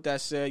right, man. With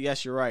that said,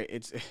 yes, you're right.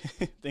 It's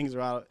things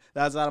are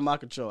that's out of my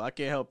control. I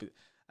can't help it.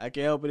 I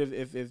can't help it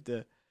if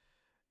the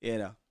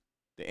the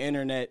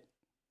internet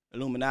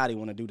Illuminati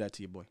want to do that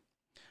to your boy.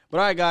 But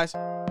all right, guys,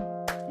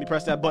 let me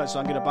press that button so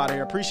I can get up out of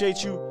here.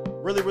 Appreciate you.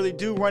 Really, really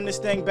do. Run this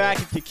thing back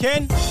if you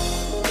can.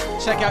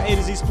 Check out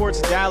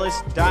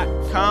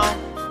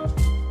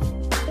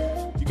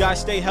A2ZSportsDallas.com. You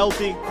guys stay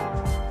healthy.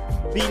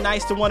 Be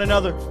nice to one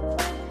another.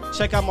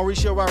 Check out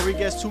Mauricio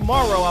Rodriguez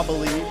tomorrow, I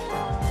believe,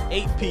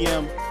 8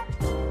 p.m.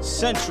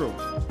 Central.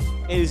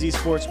 A2Z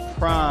Sports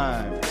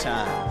Prime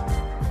Time.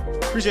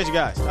 Appreciate you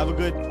guys. Have a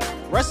good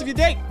rest of your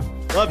day.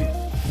 Love you.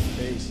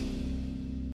 Peace.